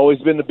 yeah, it's always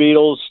been the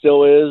Beatles,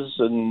 still is,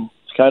 and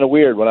it's kind of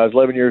weird. When I was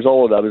 11 years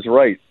old, I was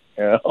right,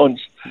 because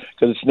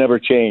it's never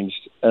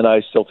changed, and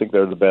I still think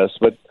they're the best.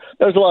 But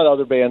there's a lot of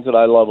other bands that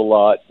I love a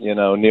lot,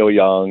 Neil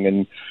Young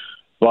and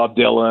Bob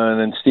Dylan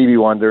and Stevie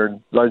Wonder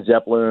and Led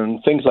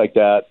Zeppelin, things like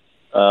that.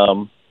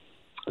 So,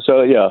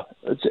 yeah,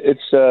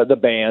 it's the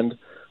band,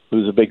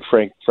 who's a big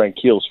Frank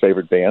Keel's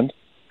favorite band.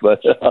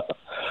 But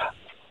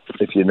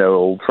if you know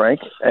old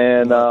Frank.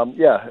 And,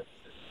 yeah.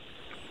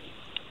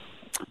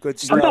 Good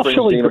stuff. How about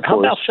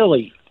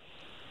Philly?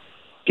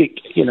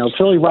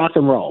 Philly rock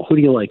and roll. Who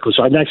do you like? Because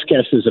our next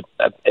guest is a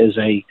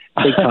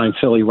big-time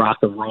Philly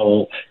rock and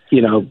roll,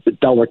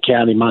 Delaware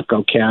County,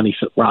 Montgomery County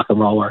rock and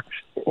roller.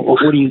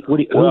 Who's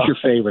your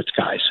favorites,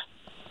 guys?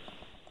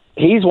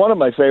 He's one of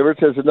my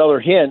favorites. As another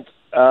hint,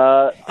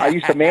 I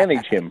used to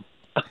manage him.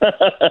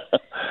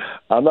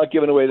 I'm not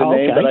giving away the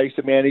name, but I used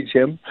to manage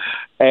him.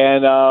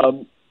 And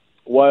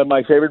one of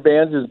my favorite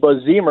bands is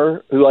Buzz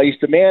Zimmer, who I used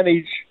to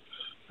manage,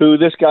 who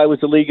this guy was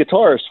the lead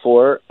guitarist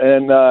for.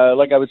 And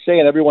like I was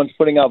saying, everyone's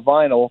putting out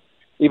vinyl.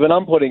 Even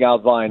I'm putting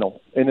out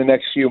vinyl in the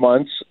next few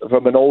months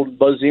from an old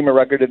Buzz Zimmer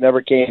record that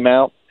never came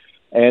out.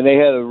 And they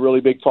had a really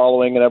big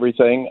following and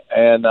everything.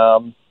 And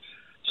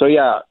so,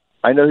 yeah,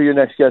 I know who your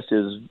next guest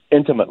is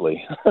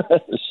intimately.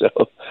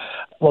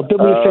 Well, do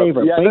me a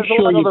favor. Make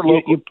sure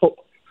you pull.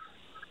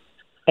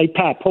 Hey,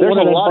 Pat, pull one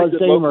of them Buzz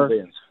Zimmer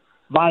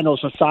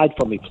vinyls aside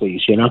for me,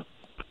 please.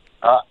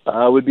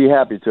 I would be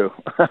happy to.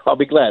 I'll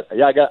be glad.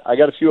 Yeah, I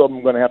got a few of them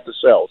I'm going to have to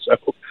sell, so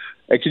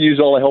I can use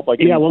all the help I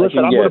can. Yeah, well, listen,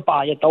 I'm going to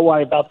buy it. Don't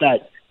worry about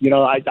that.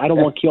 I don't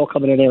want Keel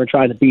coming in there and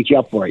trying to beat you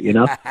up for it.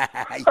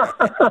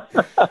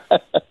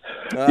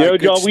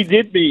 John, we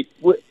did meet.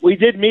 We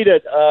did meet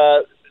at.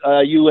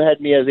 You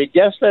had me as a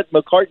guest at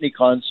McCartney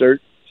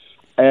concert,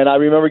 and I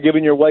remember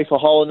giving your wife a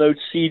Hall &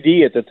 Oates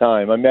CD at the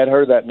time. I met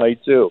her that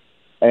night too,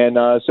 and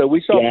so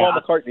we saw Paul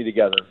McCartney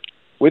together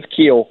with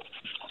Keel,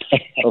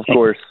 of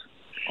course.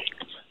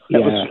 I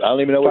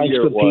don't even know what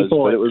year it was,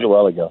 but it was a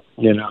while ago.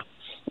 Yeah.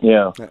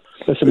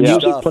 Listen,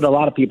 music put a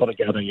lot of people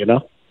together.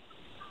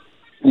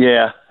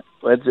 Yeah,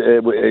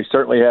 they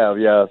certainly have.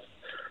 Yeah,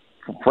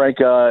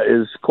 Frank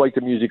is quite the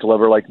music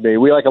lover like me.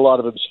 We like a lot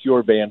of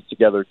obscure bands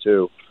together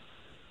too.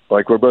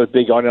 Like, we're both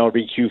big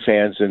NLBQ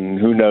fans, and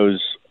who knows,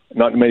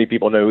 not many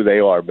people know who they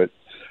are, but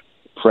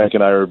Frank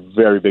and I are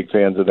very big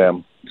fans of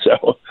them.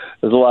 So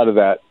there's a lot of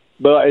that.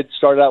 but it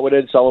started out with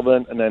Ed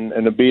Sullivan and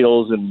the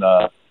Beatles, and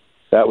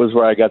that was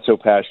where I got so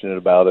passionate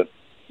about it.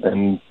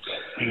 And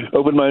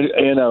opened my,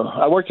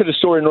 I worked at a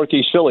store in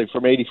Northeast Philly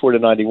from 84 to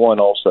 91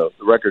 also,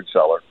 the record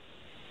seller.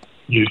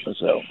 Yeah.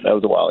 So that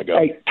was a while ago.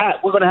 Hey,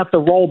 Pat, we're going to have to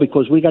roll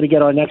because we got to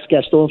get our next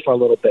guest on for a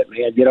little bit,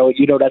 man. You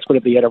know that's going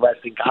to be an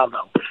interesting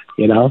combo,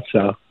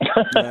 so.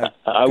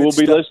 I will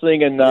be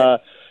listening and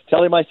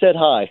tell him I said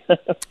hi.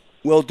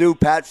 Will do.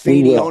 Pat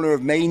Feeney, owner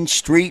of Main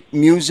Street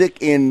Music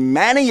in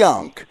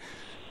Manayunk.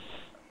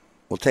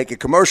 We'll take a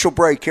commercial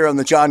break here on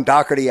the John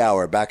Doherty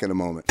Hour. Back in a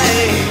moment.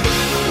 Hey,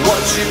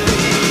 what you need?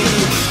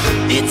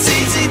 It's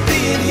easy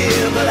being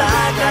here, but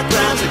I got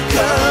ground to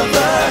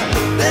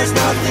cover. There's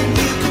nothing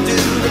you can do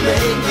to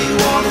make me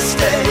want to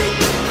stay.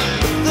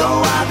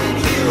 Though I've been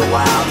here a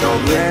while,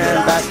 don't look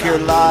and back here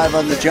live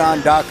on the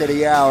John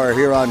Doherty Hour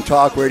here on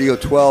Talk Radio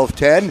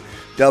 1210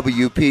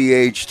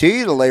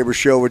 WPHT, the Labor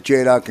Show with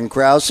J. Doc and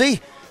Krause.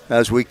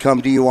 As we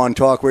come to you on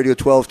Talk Radio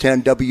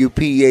 1210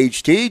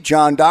 WPHT,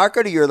 John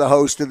Doherty, you're the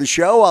host of the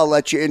show. I'll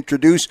let you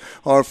introduce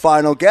our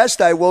final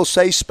guest. I will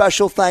say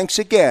special thanks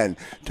again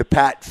to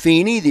Pat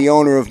Feeney, the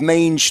owner of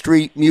Main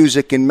Street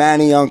Music in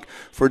Manayunk,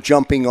 for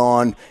jumping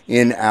on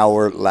in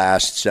our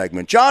last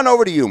segment. John,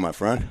 over to you, my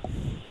friend.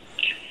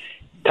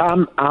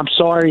 Tom, I'm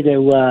sorry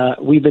that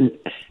we've been,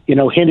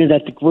 hinted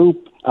at the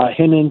group,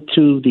 hinting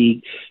to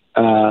the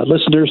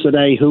listeners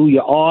today who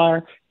you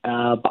are.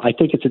 I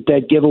think it's a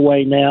dead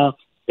giveaway now.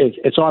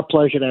 It's our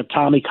pleasure to have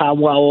Tommy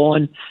Conwell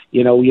on.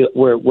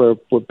 We're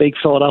big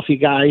Philadelphia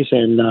guys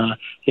and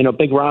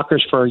big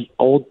rockers for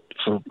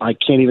I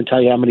can't even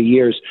tell you how many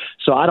years.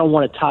 So I don't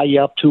want to tie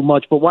you up too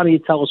much. But why don't you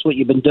tell us what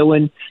you've been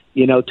doing?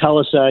 Tell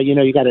us.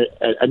 You got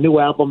a new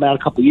album out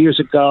a couple of years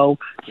ago.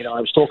 I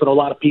was talking to a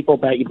lot of people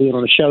about you being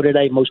on the show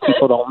today. Most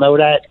people don't know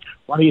that.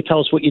 Why don't you tell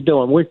us what you're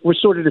doing? We're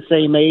sort of the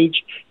same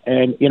age,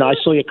 and I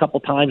saw you a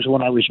couple times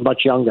when I was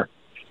much younger.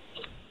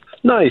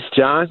 Nice,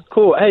 John.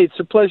 Cool. Hey, it's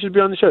a pleasure to be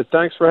on the show.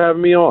 Thanks for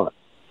having me on.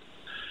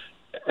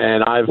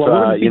 And I'm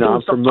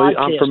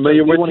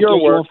familiar with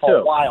your work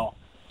too.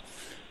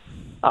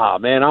 Oh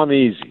man, I'm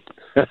easy.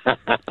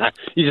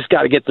 You just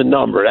got to get the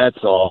number.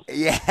 That's all.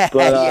 Yeah,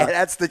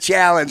 that's the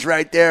challenge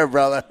right there,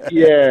 brother.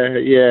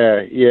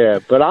 yeah.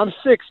 But I'm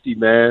 60,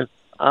 man.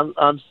 I'm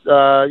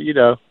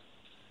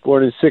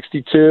born in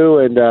 62,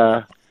 and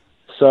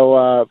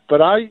but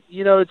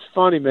it's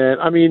funny, man.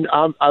 I mean,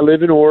 I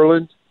live in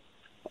Orland.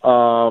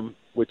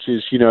 Which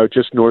is,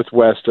 just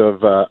northwest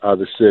of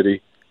the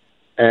city.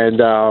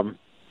 And, I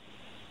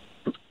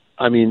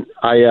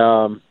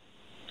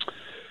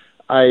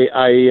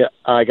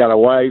got a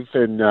wife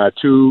and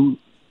two,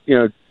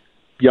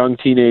 young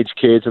teenage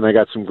kids, and I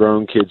got some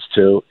grown kids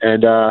too.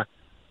 And, but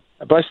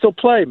I still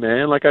play,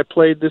 man. Like I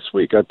played this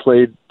week. I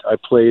played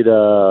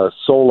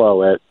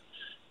solo at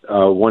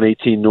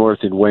 118 North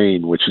in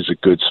Wayne, which is a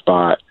good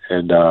spot.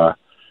 And,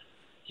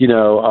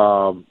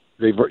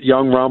 the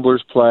young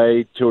Rumblers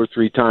play 2 or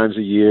 3 times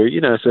a year,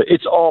 so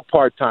it's all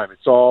part-time.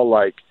 It's all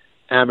like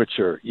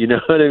amateur, you know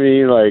what I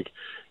mean? Like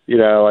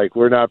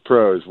we're not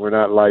pros, we're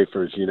not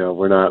lifers,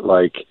 we're not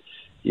like,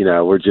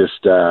 we're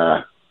just,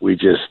 we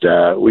just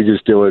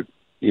do it,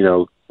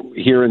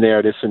 here and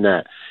there, this and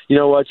that. You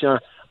know what, John?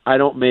 I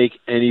don't make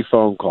any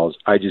phone calls.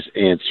 I just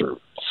answer.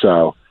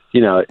 So,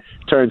 it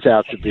turns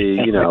out to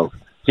be,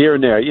 here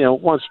and there,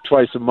 once or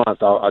twice a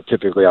month, I'll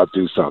typically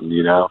do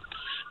something,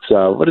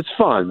 So, but it's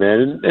fun,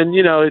 man. And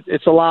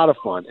it's a lot of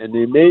fun. And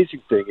the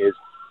amazing thing is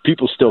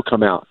people still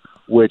come out,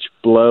 which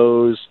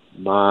blows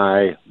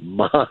my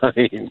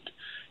mind.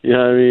 You know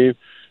what I mean?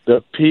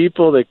 The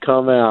people that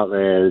come out,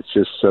 man, it's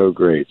just so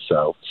great.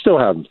 So, still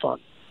having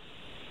fun.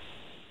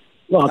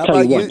 Well, I'll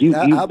tell you what, you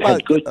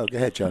had good. Oh, go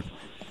ahead, John.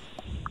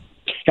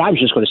 I was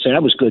just going to say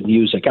that was good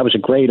music. That was a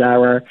great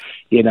era.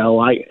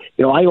 I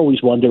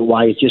always wondered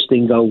why it just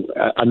didn't go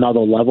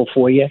another level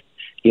for you.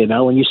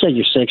 And you said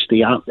you're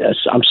 60. I'm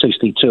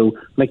 62.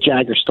 Mick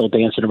Jagger's still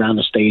dancing around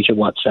the stage at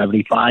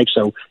 75.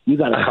 So you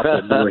got a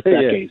couple more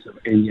decades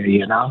in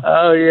you,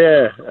 Oh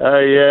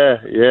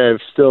yeah.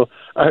 Still,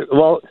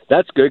 well,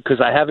 that's good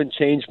because I haven't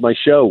changed my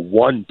show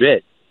one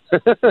bit. You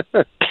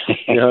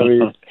know what I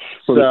mean?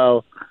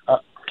 So,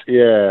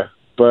 yeah,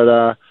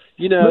 but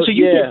so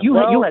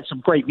you had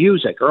some great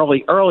music.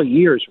 Early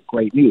years of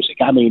great music.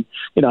 I mean,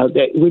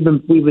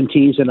 we've been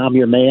teasing I'm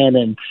Your Man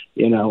and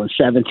and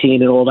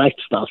 17 and all that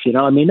stuff.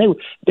 I mean,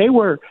 they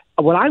were.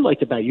 What I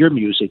liked about your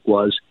music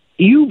was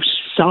you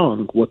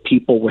sung what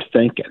people were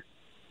thinking.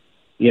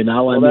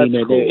 Well, I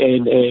mean, cool.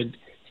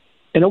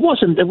 And it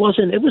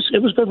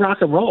was good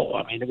rock and roll.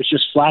 I mean, it was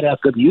just flat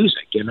out good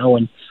music. And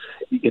the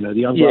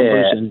Young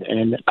Rumblers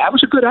and that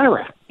was a good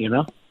era.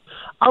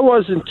 I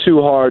wasn't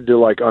too hard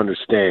to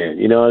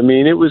understand, I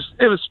mean, it was,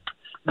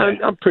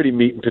 I'm pretty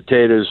meat and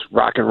potatoes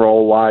rock and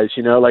roll wise,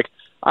 like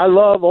I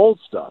love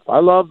old stuff. I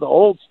love the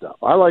old stuff.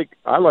 I like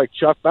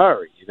Chuck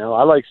Berry,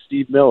 I like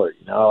Steve Miller,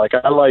 it's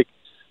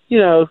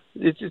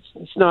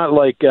not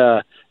like,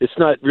 it's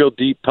not real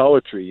deep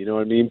poetry, you know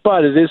what I mean?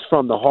 But it is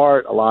from the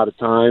heart a lot of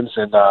times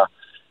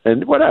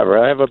and whatever.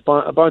 I have a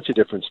bunch of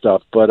different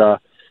stuff, but,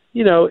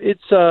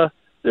 it's,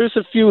 there's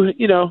a few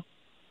hits,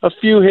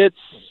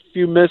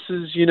 few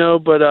misses,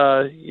 but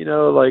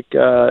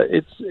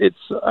it's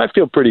I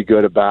feel pretty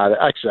good about it.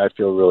 Actually, I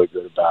feel really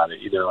good about it.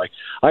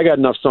 I got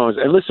enough songs.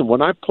 And listen,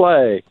 when I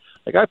play,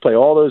 I play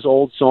all those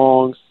old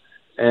songs,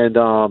 and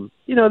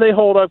they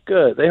hold up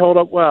good. They hold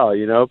up well.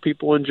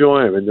 People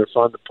enjoy them and they're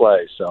fun to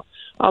play. So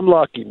I'm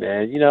lucky,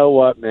 man. You know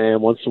what,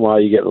 man? Once in a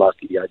while you get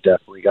lucky. I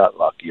definitely got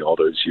lucky all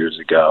those years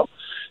ago,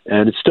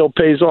 and it still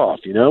pays off.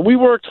 We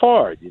worked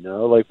hard.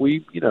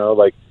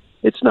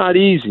 It's not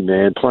easy,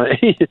 man.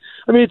 Playing,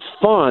 I mean, it's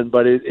fun,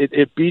 but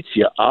it beats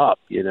you up,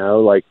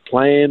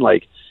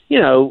 playing,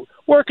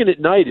 working at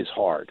night is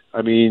hard.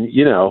 I mean,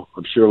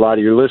 I'm sure a lot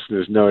of your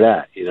listeners know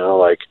that,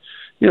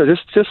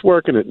 just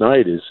working at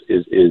night is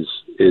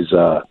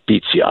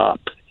beats you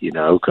up,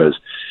 because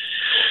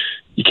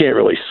you can't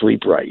really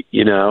sleep right,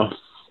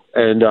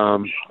 and,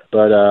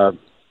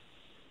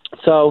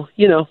 so,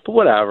 but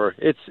whatever.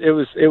 It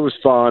was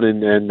fun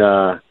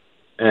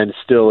and it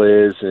still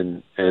is,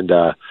 and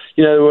there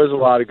was a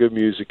lot of good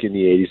music in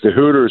the 80s. The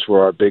Hooters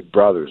were our big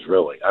brothers,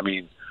 really. I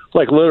mean,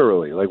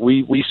 literally,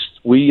 we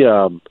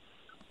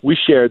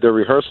shared their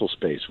rehearsal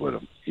space with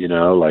them.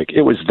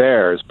 It was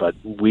theirs, but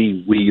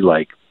we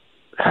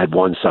had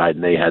one side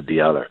and they had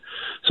the other.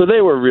 So they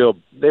were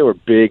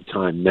big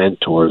time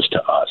mentors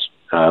to us.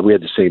 We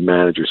had the same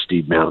manager,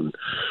 Steve Mountain,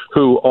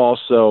 who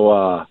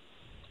also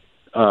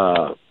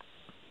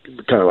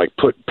kind of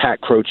put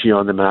Pat Croce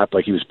on the map,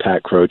 he was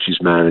Pat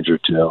Croce's manager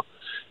too.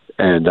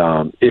 And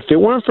if it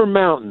weren't for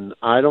Mountain,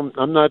 I don't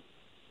know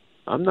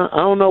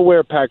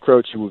where Pat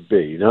Croce would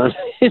be. I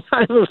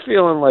have a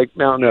feeling like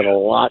Mountain had a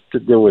lot to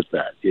do with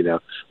that.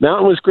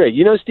 Mountain was great.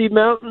 Steve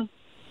Mountain?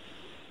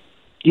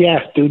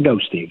 Yeah, dude, know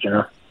Steve.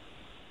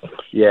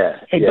 Yeah.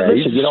 Hey, yeah, but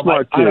listen, he's a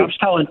smart dude.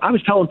 I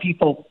was telling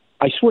people.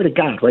 I swear to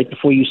God, right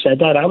before you said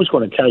that, I was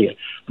going to tell you,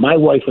 my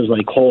wife was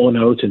like Hall &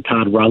 Oates and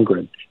Todd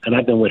Rundgren, and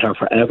I've been with her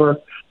forever.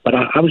 But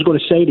I was going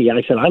to say to you,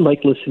 I said, I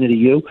like listening to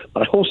you,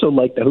 but I also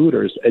like the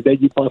Hooters. And then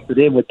you busted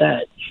in with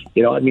that.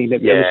 It was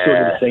sort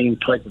of the same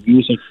type of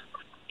music.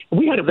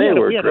 We had a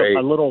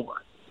little...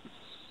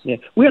 Yeah,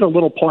 we had a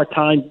little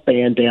part-time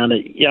band down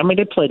at,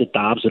 they played at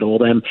Dobbs and all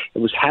them. It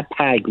was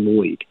Hapag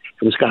Lloyd.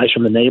 It was guys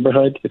from the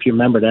neighborhood, if you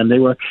remember them. They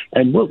were,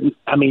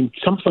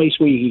 someplace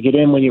where you could get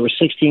in when you were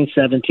 16,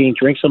 17,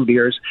 drink some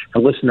beers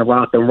and listen to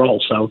rock and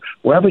roll. So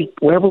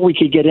wherever we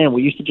could get in,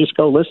 we used to just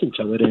go listen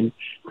to it. And,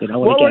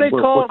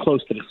 we're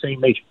close to the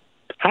same age.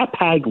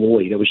 Hapag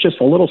Lloyd. It was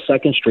just a little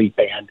Second Street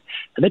band.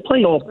 And they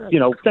played all,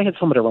 they had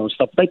some of their own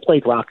stuff. They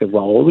played rock and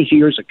roll. It was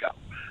years ago,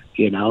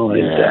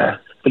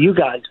 but you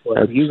guys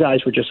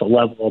were just a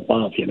level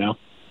above,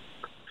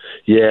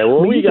 Yeah,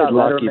 well, we got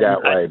lucky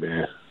that way,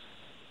 man.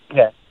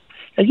 Yeah,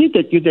 and you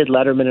did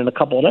Letterman in a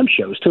couple of them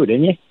shows too,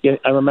 didn't you?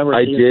 I remember.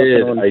 I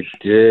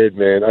did,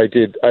 man. I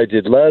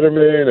did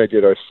Letterman. I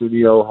did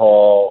Arsenio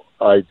Hall.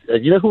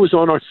 You know who was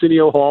on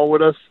Arsenio Hall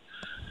with us?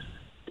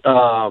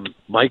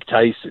 Mike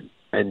Tyson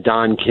and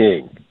Don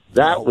King.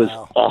 That was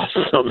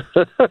awesome.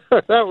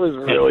 That was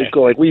really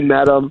cool. We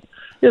met them.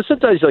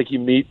 Sometimes you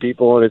meet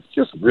people and it's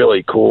just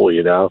really cool,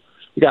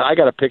 I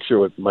got a picture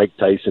with Mike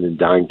Tyson and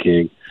Don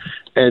King,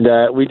 and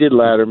we did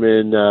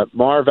Letterman.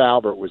 Marv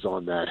Albert was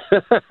on that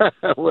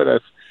with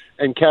us,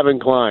 and Kevin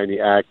Kline,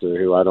 the actor,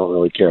 who I don't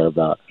really care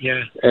about.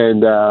 Yeah.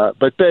 And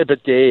but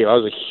Dave, I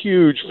was a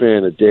huge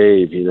fan of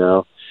Dave,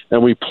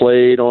 and we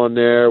played on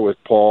there with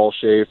Paul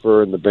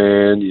Schaefer and the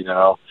band,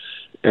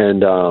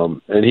 and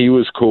he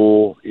was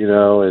cool,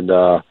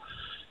 and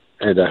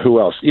who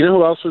else?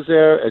 Who else was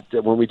there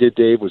when we did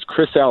Dave was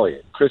Chris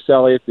Elliott. Chris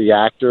Elliott, the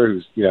actor,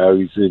 who's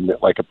he's in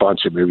a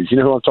bunch of movies. You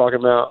know who I'm talking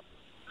about?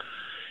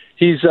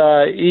 He's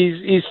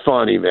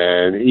funny,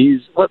 man.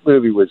 What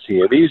movie was he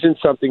in? He was in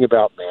Something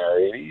About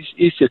Mary.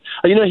 He's just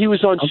he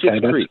was on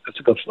Schitt's Creek. That's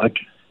a good flick.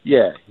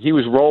 Yeah, he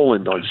was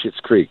Roland on Schitt's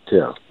Creek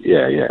too.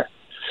 Yeah.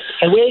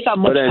 And we ain't got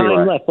much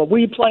time left. But were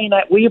you playing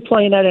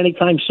that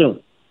anytime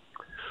soon?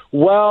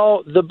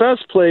 Well, the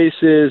best place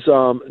is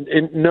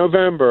in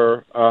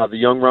November. The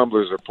Young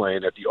Rumblers are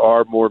playing at the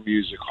Ardmore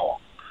Music Hall,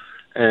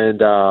 and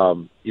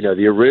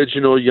the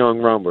original Young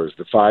Rumblers,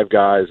 the five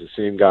guys, the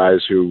same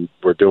guys who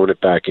were doing it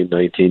back in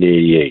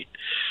 1988,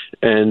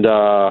 and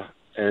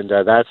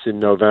that's in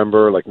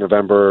November,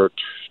 November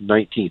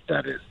 19th.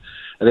 That is,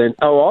 and then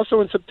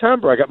also in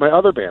September, I got my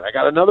other band. I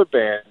got another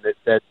band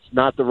that's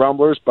not the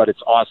Rumblers, but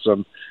it's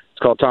awesome. It's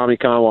called Tommy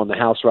Conwell and the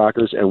House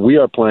Rockers, and we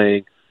are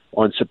playing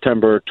on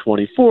September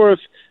 24th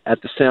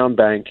at the Sound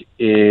Bank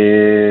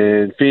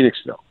in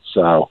Phoenixville.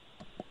 So,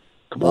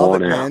 come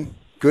on out. Man.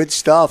 Good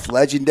stuff.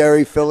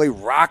 Legendary Philly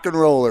rock and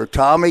roller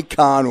Tommy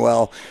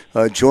Conwell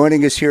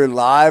joining us here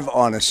live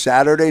on a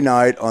Saturday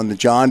night on the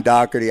John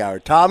Doherty Hour.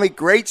 Tommy,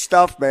 great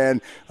stuff,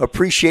 man.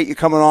 Appreciate you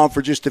coming on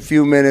for just a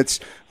few minutes,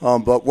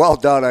 but well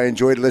done. I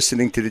enjoyed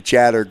listening to the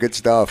chatter. Good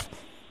stuff.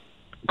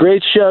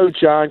 Great show,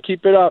 John.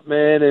 Keep it up,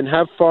 man, and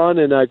have fun,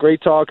 and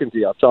great talking to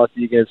you. I'll talk to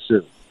you again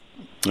soon.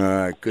 All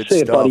right, good stuff. See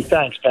you, buddy.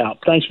 Thanks, pal.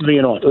 Thanks for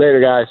being on.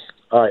 Later, guys.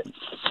 All right.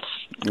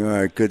 All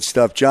right, good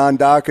stuff. John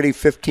Doherty,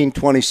 15,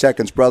 20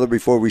 seconds, brother,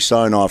 before we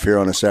sign off here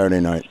on a Saturday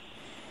night.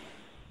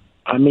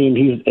 I mean,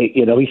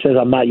 he says,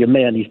 I'm not your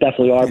man. He's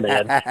definitely our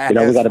man.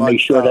 We got to make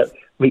sure that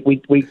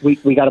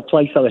we got to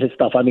play some of his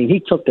stuff. I mean, he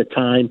took the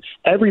time.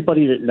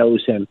 Everybody that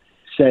knows him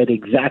said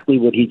exactly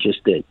what he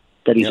just did,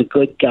 that he's a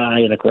good guy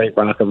and a great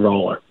rock and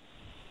roller.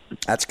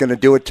 That's going to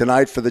do it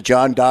tonight for the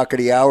John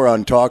Doherty Hour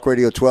on Talk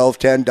Radio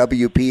 1210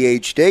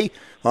 WPHT.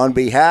 On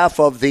behalf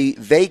of the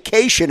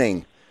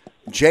vacationing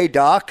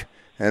J-Doc,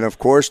 and of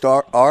course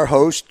our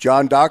host,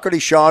 John Doherty,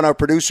 Sean, our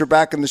producer,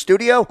 back in the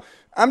studio,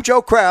 I'm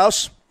Joe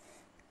Kraus.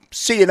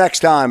 See you next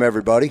time,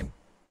 everybody.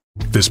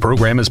 This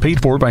program is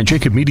paid for by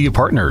Jacob Media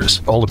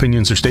Partners. All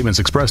opinions or statements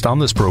expressed on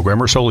this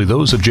program are solely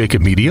those of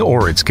Jacob Media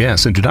or its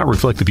guests and do not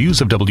reflect the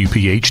views of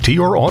WPHT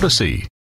or Odyssey.